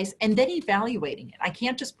in place and then evaluating it. I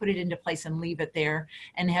can't just put it into place and leave it there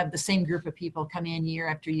and have the same group of people come in year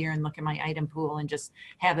after year and look at my item pool and just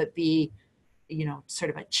have it be, you know, sort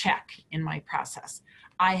of a check in my process.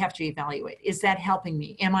 I have to evaluate. Is that helping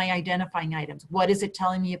me? Am I identifying items? What is it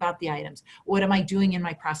telling me about the items? What am I doing in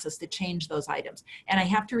my process to change those items? And I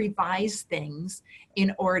have to revise things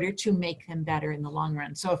in order to make them better in the long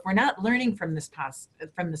run. So if we're not learning from this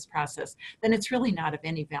process, then it's really not of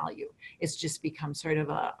any value. It's just become sort of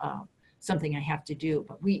something I have to do.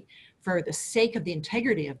 But for the sake of the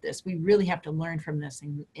integrity of this, we really have to learn from this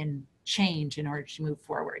and change in order to move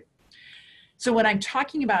forward. So when I'm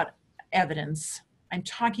talking about evidence, I'm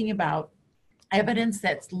talking about evidence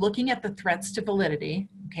that's looking at the threats to validity,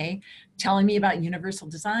 okay, telling me about universal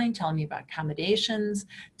design, telling me about accommodations,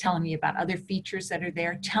 telling me about other features that are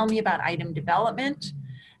there, tell me about item development,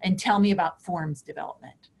 and tell me about forms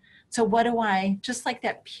development. So what do I, just like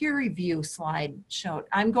that peer review slide showed,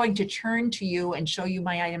 I'm going to turn to you and show you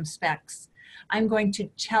my item specs. I'm going to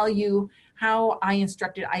tell you how I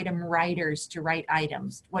instructed item writers to write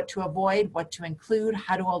items, what to avoid, what to include,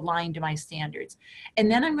 how to align to my standards. And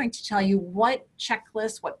then I'm going to tell you what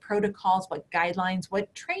checklists, what protocols, what guidelines,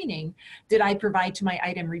 what training did I provide to my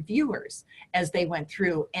item reviewers as they went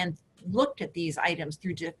through and looked at these items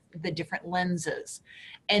through the different lenses.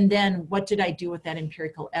 And then what did I do with that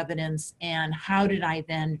empirical evidence, and how did I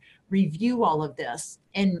then review all of this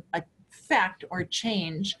and affect or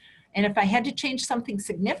change? And if I had to change something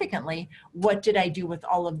significantly, what did I do with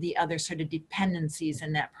all of the other sort of dependencies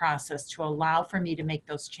in that process to allow for me to make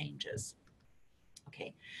those changes?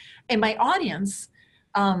 Okay, and my audience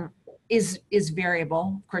is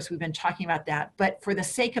variable. Of course, we've been talking about that, but for the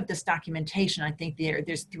sake of this documentation, I think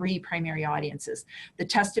there's three primary audiences: the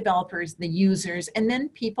test developers, the users, and then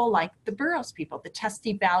people like the Burroughs people, the test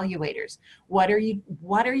evaluators. What are you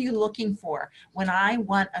looking for when I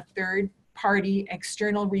want a third-party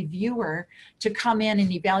external reviewer to come in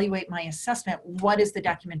and evaluate my assessment? What is the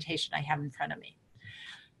documentation I have in front of me?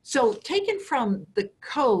 So taken from the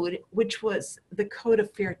code, which was the Code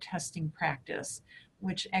of Fair Testing Practice,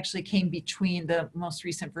 which actually came between, the most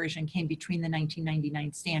recent version came between the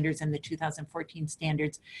 1999 standards and the 2014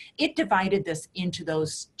 standards. It divided this into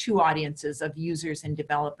those two audiences of users and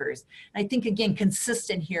developers. And I think, again,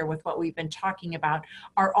 consistent here with what we've been talking about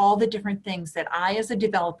are all the different things that I, as a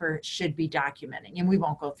developer, should be documenting. And we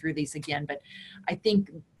won't go through these again, but I think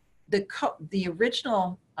the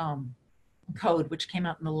original code, which came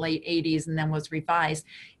out in the late 80s and then was revised,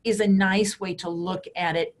 is a nice way to look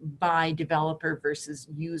at it by developer versus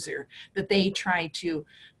user, that they try to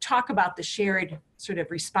talk about the shared sort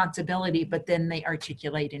of responsibility, but then they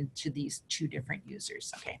articulate into these two different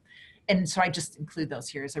users. Okay, and so I just include those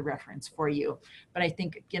here as a reference for you. But I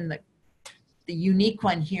think, again, the unique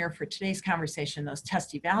one here for today's conversation, those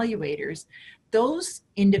test evaluators, those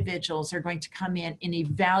individuals are going to come in and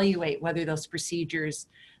evaluate whether those procedures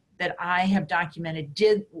that I have documented,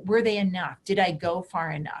 were they enough? Did I go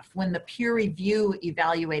far enough? When the peer review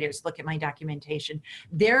evaluators look at my documentation,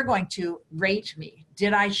 they're going to rate me.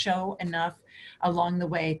 Did I show enough along the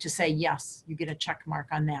way to say, yes, you get a check mark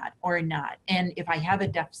on that, or not? And if I have a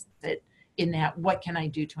deficit in that, what can I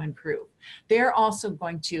do to improve? They're also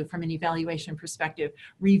going to, from an evaluation perspective,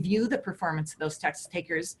 review the performance of those test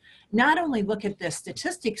takers, not only look at the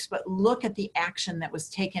statistics, but look at the action that was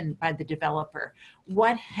taken by the developer.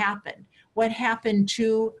 What happened? What happened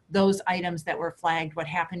to those items that were flagged? What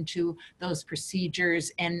happened to those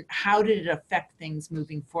procedures? And how did it affect things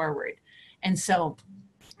moving forward? And so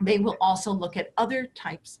they will also look at other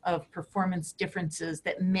types of performance differences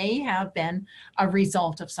that may have been a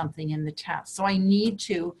result of something in the test. So I need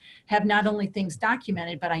to have not only things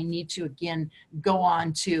documented, but I need to, again, go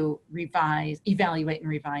on to evaluate and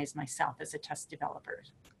revise myself as a test developer.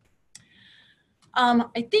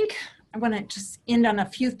 I think I want to just end on a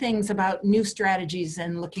few things about new strategies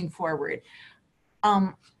and looking forward.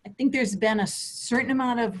 I think there's been a certain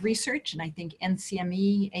amount of research, and I think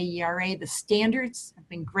NCME, AERA, the standards have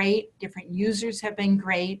been great, different users have been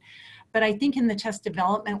great, but I think in the test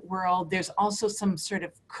development world, there's also some sort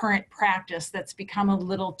of current practice that's become a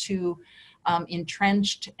little too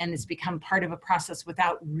entrenched, and it's become part of a process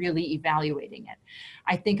without really evaluating it.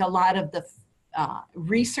 I think a lot of the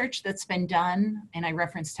research that's been done, and I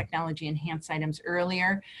referenced technology enhanced items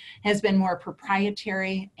earlier, has been more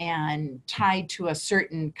proprietary and tied to a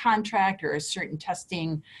certain contract or a certain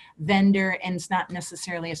testing vendor, and it's not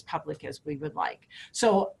necessarily as public as we would like.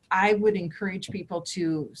 So I would encourage people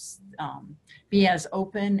to be as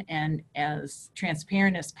open and as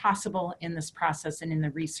transparent as possible in this process and in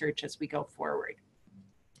the research as we go forward.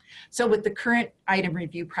 So with the current item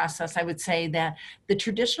review process, I would say that the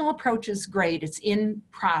traditional approach is great, it's in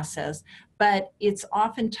process, but it's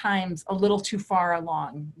oftentimes a little too far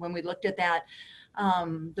along. When we looked at that,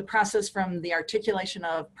 the process from the articulation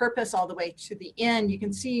of purpose all the way to the end, you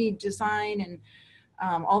can see design and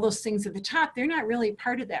all those things at the top, they're not really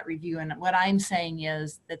part of that review. And what I'm saying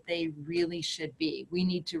is that they really should be. We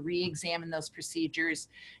need to re-examine those procedures,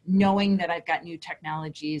 knowing that I've got new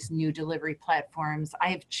technologies, new delivery platforms. I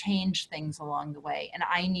have changed things along the way, and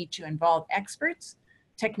I need to involve experts,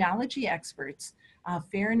 technology experts,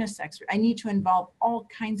 fairness experts. I need to involve all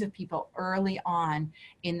kinds of people early on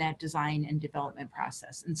in that design and development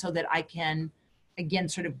process. And so that I can, again,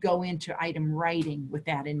 sort of go into item writing with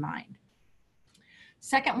that in mind.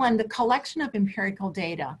 Second one, the collection of empirical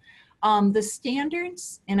data. The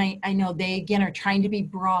standards, and I know they again are trying to be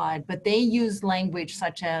broad, but they use language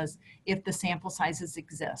such as if the sample sizes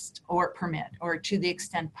exist or permit or to the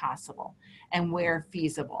extent possible and where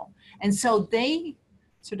feasible. And so they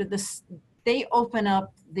sort of they open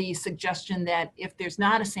up the suggestion that if there's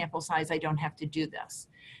not a sample size, I don't have to do this.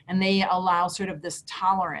 And they allow sort of this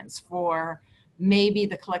tolerance for maybe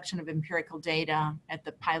the collection of empirical data at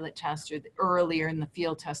the pilot test or earlier in the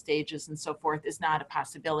field test stages and so forth is not a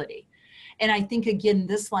possibility. And I think, again,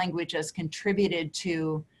 this language has contributed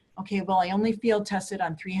to, okay, well, I only field tested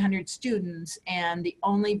on 300 students, and the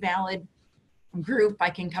only valid group I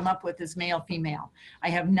can come up with is male, female. I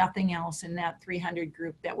have nothing else in that 300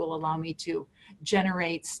 group that will allow me to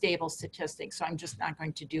generate stable statistics, so I'm just not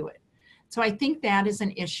going to do it. So I think that is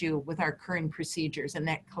an issue with our current procedures and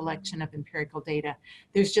that collection of empirical data.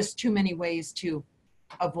 There's just too many ways to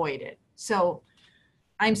avoid it. So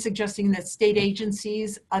I'm suggesting that state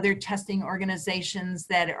agencies, other testing organizations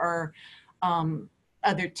that are,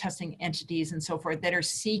 other testing entities and so forth that are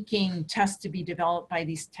seeking tests to be developed by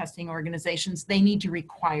these testing organizations, they need to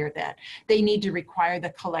require that. They need to require the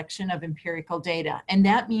collection of empirical data. And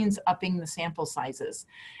that means upping the sample sizes.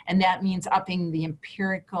 And that means upping the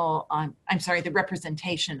empirical, the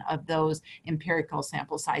representation of those empirical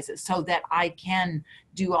sample sizes so that I can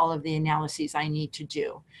do all of the analyses I need to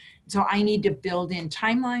do. So I need to build in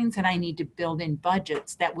timelines and I need to build in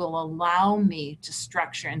budgets that will allow me to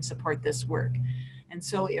structure and support this work. And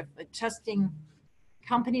so if a testing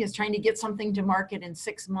company is trying to get something to market in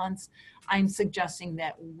 6 months, I'm suggesting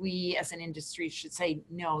that we as an industry should say,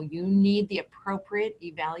 no, you need the appropriate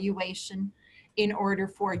evaluation in order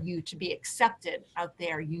for you to be accepted out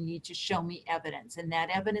there. You need to show me evidence. And that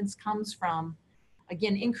evidence comes from,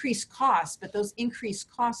 again, increased costs, but those increased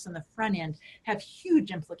costs on the front end have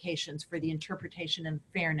huge implications for the interpretation and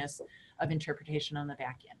fairness of interpretation on the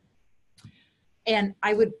back end. And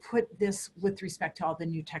I would put this with respect to all the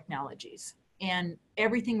new technologies and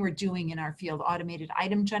everything we're doing in our field: automated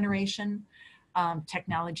item generation,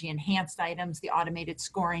 technology enhanced items, the automated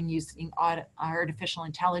scoring using artificial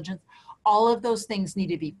intelligence. All of those things need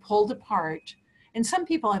to be pulled apart. And some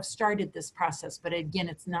people have started this process, but again,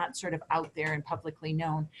 it's not sort of out there and publicly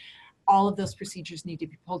known. All of those procedures need to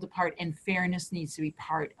be pulled apart, and fairness needs to be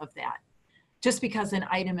part of that. just because an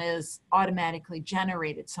item is automatically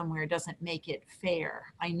generated somewhere doesn't make it fair.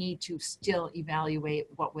 I need to still evaluate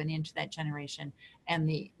what went into that generation and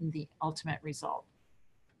the ultimate result.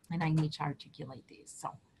 And I need to articulate these. So,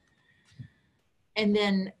 and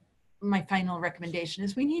then my final recommendation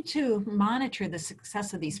is we need to monitor the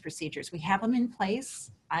success of these procedures. We have them in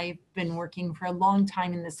place. I've been working for a long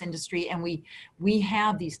time in this industry, and we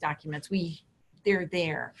have these documents. They're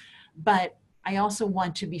there. But I also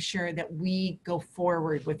want to be sure that we go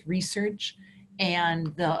forward with research and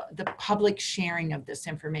the public sharing of this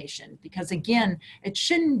information. Because again, it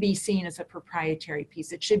shouldn't be seen as a proprietary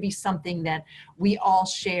piece. It should be something that we all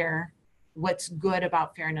share what's good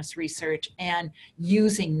about fairness research and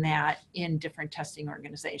using that in different testing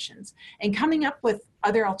organizations and coming up with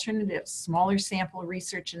other alternatives, smaller sample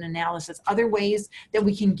research and analysis, other ways that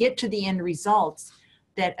we can get to the end results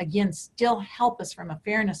that again still help us from a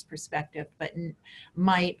fairness perspective, but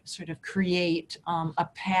might sort of create a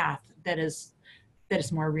path that is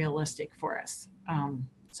more realistic for us.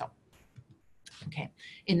 Okay,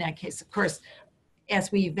 in that case, of course,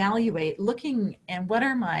 as we evaluate, looking and what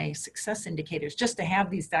are my success indicators, just to have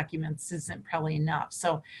these documents isn't probably enough.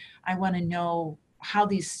 So I want to know how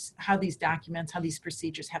these documents, how these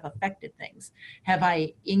procedures have affected things. Have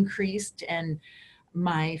I increased and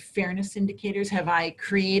my fairness indicators? Have I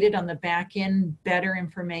created on the back end better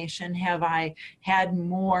information? Have I had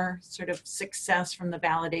more sort of success from the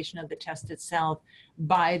validation of the test itself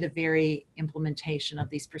by the very implementation of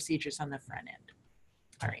these procedures on the front end?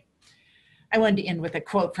 All right. I wanted to end with a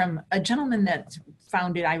quote from a gentleman that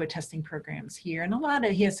founded Iowa testing programs here, and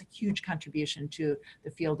he has a huge contribution to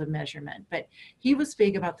the field of measurement, but he was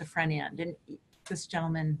big about the front end. And this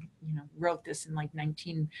gentleman, wrote this in like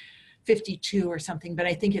 1952 or something, but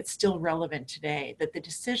I think it's still relevant today, that the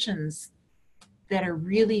decisions that are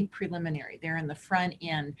really preliminary, they're in the front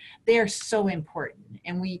end, they are so important.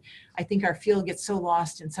 And I think our field gets so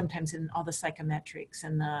lost and sometimes in all the psychometrics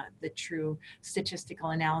and the true statistical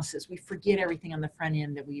analysis, we forget everything on the front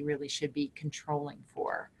end that we really should be controlling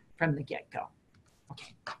for from the get-go.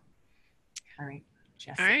 Okay, all right.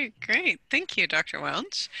 Jessica. All right, great. Thank you, Dr.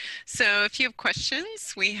 Welch. So if you have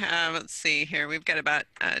questions, we have, let's see here, we've got about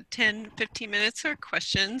 10, 15 minutes for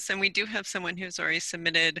questions, and we do have someone who's already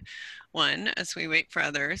submitted one as we wait for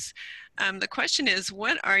others. The question is,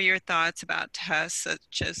 what are your thoughts about tests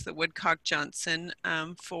such as the Woodcock-Johnson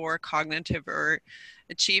for cognitive or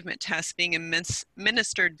achievement tests being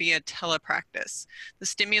administered via telepractice? The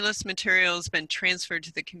stimulus material has been transferred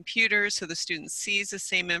to the computer so the student sees the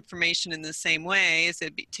same information in the same way as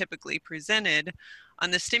it be typically presented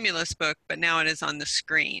on the stimulus book, but now it is on the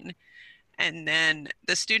screen. And then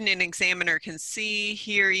the student and examiner can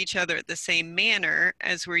hear each other at the same manner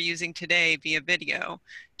as we're using today via video.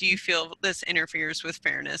 Do you feel this interferes with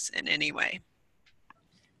fairness in any way?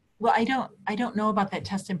 Well, I don't know about that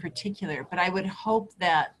test in particular, but I would hope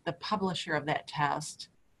that the publisher of that test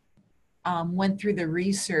went through the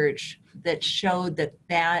research that showed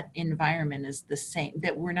that environment is the same,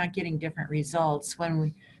 that we're not getting different results when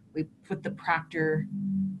we put the proctor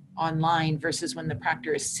online versus when the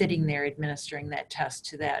proctor is sitting there administering that test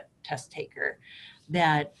to that test taker.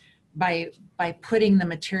 That by putting the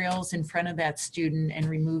materials in front of that student and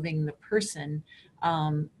removing the person,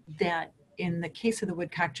 that in the case of the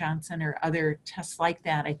Woodcock-Johnson or other tests like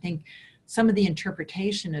that, I think some of the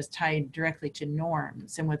interpretation is tied directly to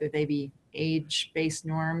norms, and whether they be age-based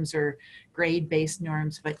norms or grade-based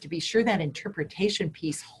norms, but to be sure that interpretation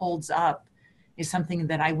piece holds up is something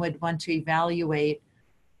that I would want to evaluate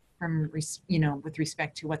from, with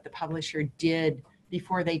respect to what the publisher did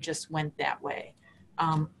before they just went that way.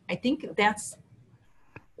 I think that's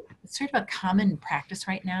sort of a common practice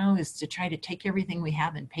right now, is to try to take everything we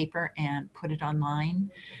have in paper and put it online.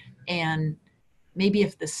 And maybe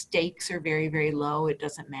if the stakes are very, very low, it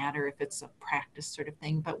doesn't matter if it's a practice sort of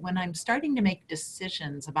thing. But when I'm starting to make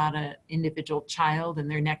decisions about an individual child and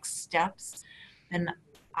their next steps, then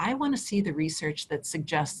I want to see the research that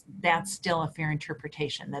suggests that's still a fair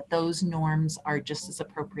interpretation, that those norms are just as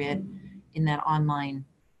appropriate in that online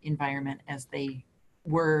environment as they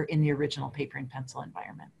were in the original paper and pencil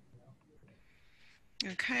environment.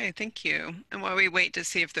 Okay, thank you. And while we wait to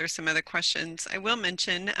see if there's some other questions, I will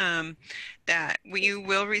mention that we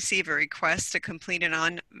will receive a request to complete an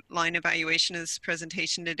online evaluation of this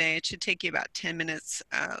presentation today. It should take you about 10 minutes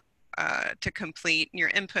to complete. Your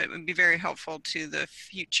input would be very helpful to the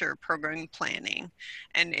future program planning.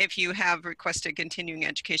 And if you have requested continuing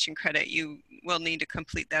education credit, you will need to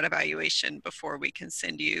complete that evaluation before we can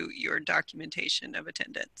send you your documentation of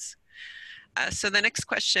attendance. So the next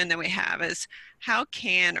question that we have is, how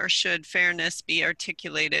can or should fairness be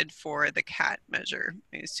articulated for the CAT measure?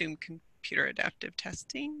 I assume computer adaptive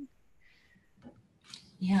testing.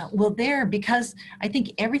 Yeah, well because I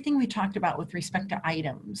think everything we talked about with respect to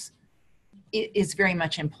items is very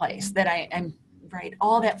much in place, that I'm right,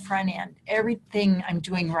 all that front end, everything I'm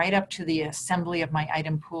doing right up to the assembly of my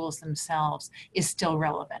item pools themselves is still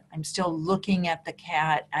relevant. I'm still looking at the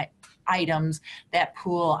CAT items, that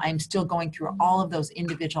pool. I'm still going through all of those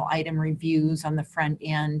individual item reviews on the front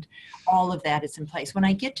end. All of that is in place. When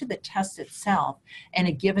I get to the test itself, and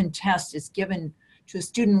a given test is given to a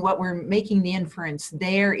student, what we're making the inference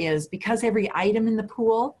there is, because every item in the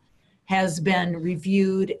pool has been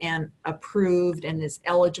reviewed and approved and is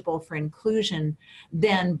eligible for inclusion,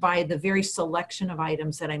 then by the very selection of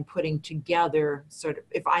items that I'm putting together, sort of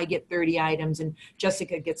if I get 30 items and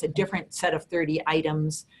Jessica gets a different set of 30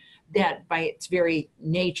 items, that by its very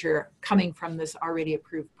nature, coming from this already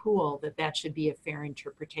approved pool, that should be a fair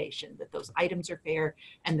interpretation, that those items are fair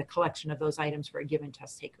and the collection of those items for a given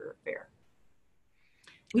test taker are fair.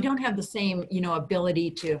 We don't have the same,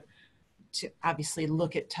 ability to obviously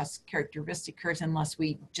look at test characteristic curves unless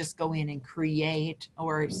we just go in and create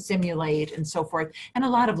or simulate and so forth. And a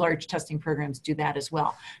lot of large testing programs do that as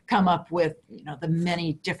well. Come up with, the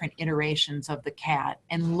many different iterations of the CAT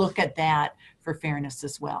and look at that for fairness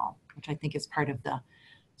as well, which I think is part of the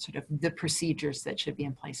sort of the procedures that should be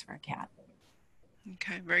in place for a CAT.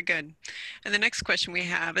 Okay, very good. And the next question we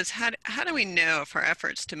have is, how do we know if our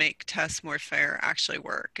efforts to make tests more fair actually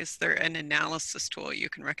work? Is there an analysis tool you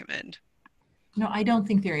can recommend? No, I don't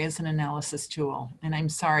think there is an analysis tool, and I'm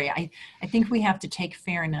sorry. I think we have to take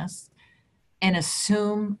fairness and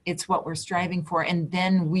assume it's what we're striving for, and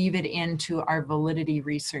then weave it into our validity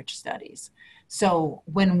research studies. So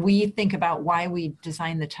when we think about why we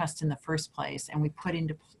designed the test in the first place, and we put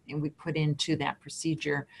into that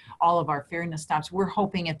procedure all of our fairness stops, we're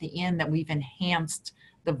hoping at the end that we've enhanced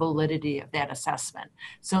the validity of that assessment.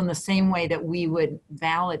 So in the same way that we would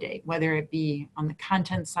validate, whether it be on the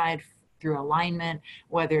content side through alignment,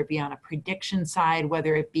 whether it be on a prediction side,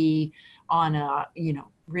 whether it be on a,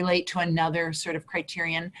 relate to another sort of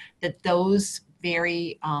criterion, that those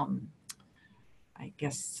very, I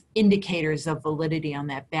guess, indicators of validity on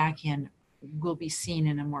that back end will be seen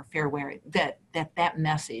in a more fair way, that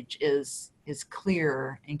message is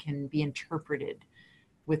clearer and can be interpreted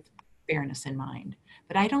with fairness in mind.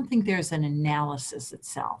 But I don't think there's an analysis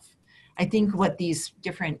itself. I think what these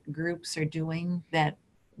different groups are doing, that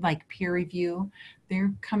like peer review,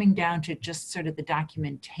 they're coming down to just sort of the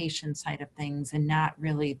documentation side of things and not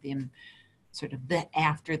really the sort of the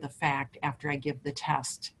after the fact, after I give the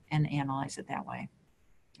test and analyze it that way,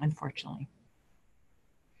 unfortunately.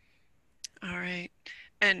 All right.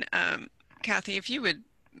 And Kathy, if you would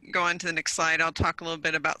go on to the next slide, I'll talk a little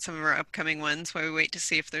bit about some of our upcoming ones while we wait to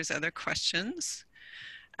see if there's other questions.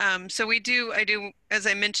 So I do, as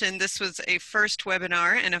I mentioned, this was a first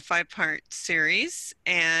webinar in a 5-part series,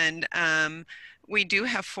 and we do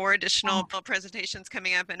have 4 additional presentations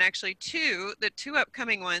coming up, and actually the two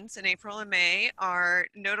upcoming ones in April and May are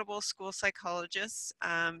notable school psychologists,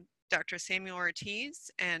 Dr. Samuel Ortiz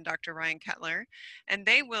and Dr. Ryan Kettler, and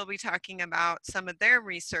they will be talking about some of their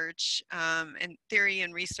research and theory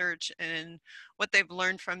and research and what they've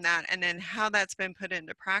learned from that, and then how that's been put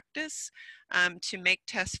into practice to make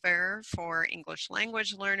tests fairer for English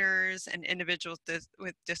language learners and individuals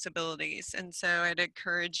with disabilities. And so I'd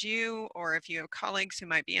encourage you, or if you have colleagues who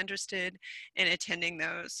might be interested in attending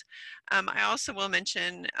those. I also will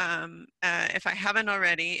mention, if I haven't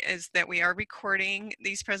already, is that we are recording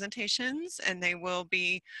these presentations and they will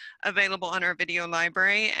be available on our video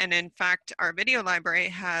library. And in fact, our video library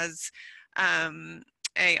has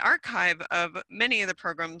a archive of many of the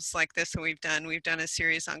programs like this that we've done. We've done a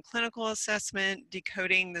series on clinical assessment,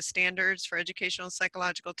 decoding the standards for educational and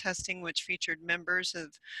psychological testing, which featured members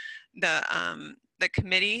of the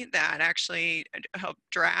committee that actually helped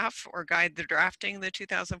draft or guide the drafting of the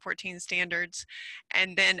 2014 standards,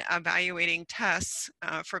 and then evaluating tests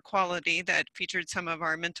for quality that featured some of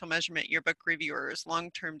our mental measurement yearbook reviewers,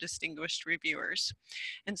 long-term distinguished reviewers.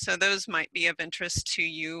 And so those might be of interest to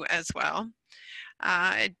you as well.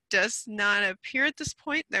 It does not appear at this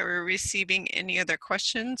point that we're receiving any other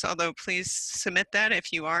questions, although please submit that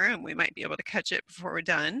if you are, and we might be able to catch it before we're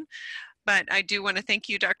done. But I do want to thank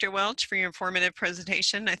you, Dr. Welch, for your informative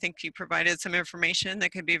presentation. I think you provided some information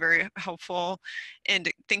that could be very helpful in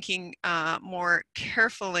thinking more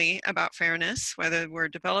carefully about fairness, whether we're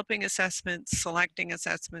developing assessments, selecting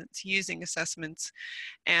assessments, using assessments.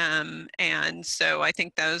 And so I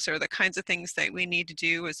think those are the kinds of things that we need to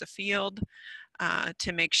do as a field.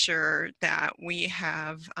 to make sure that we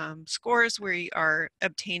have scores we are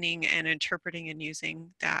obtaining and interpreting and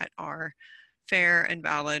using that are fair and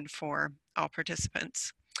valid for all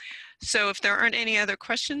participants. So if there aren't any other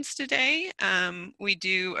questions today, we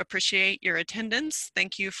do appreciate your attendance.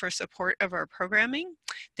 Thank you for support of our programming.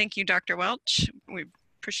 Thank you, Dr. Welch. We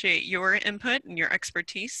appreciate your input and your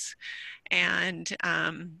expertise. And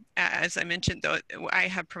as I mentioned, though, I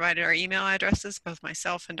have provided our email addresses, both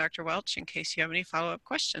myself and Dr. Welch, in case you have any follow-up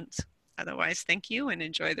questions. Otherwise, thank you and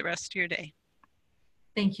enjoy the rest of your day.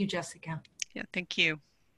 Thank you, Jessica. Yeah, thank you.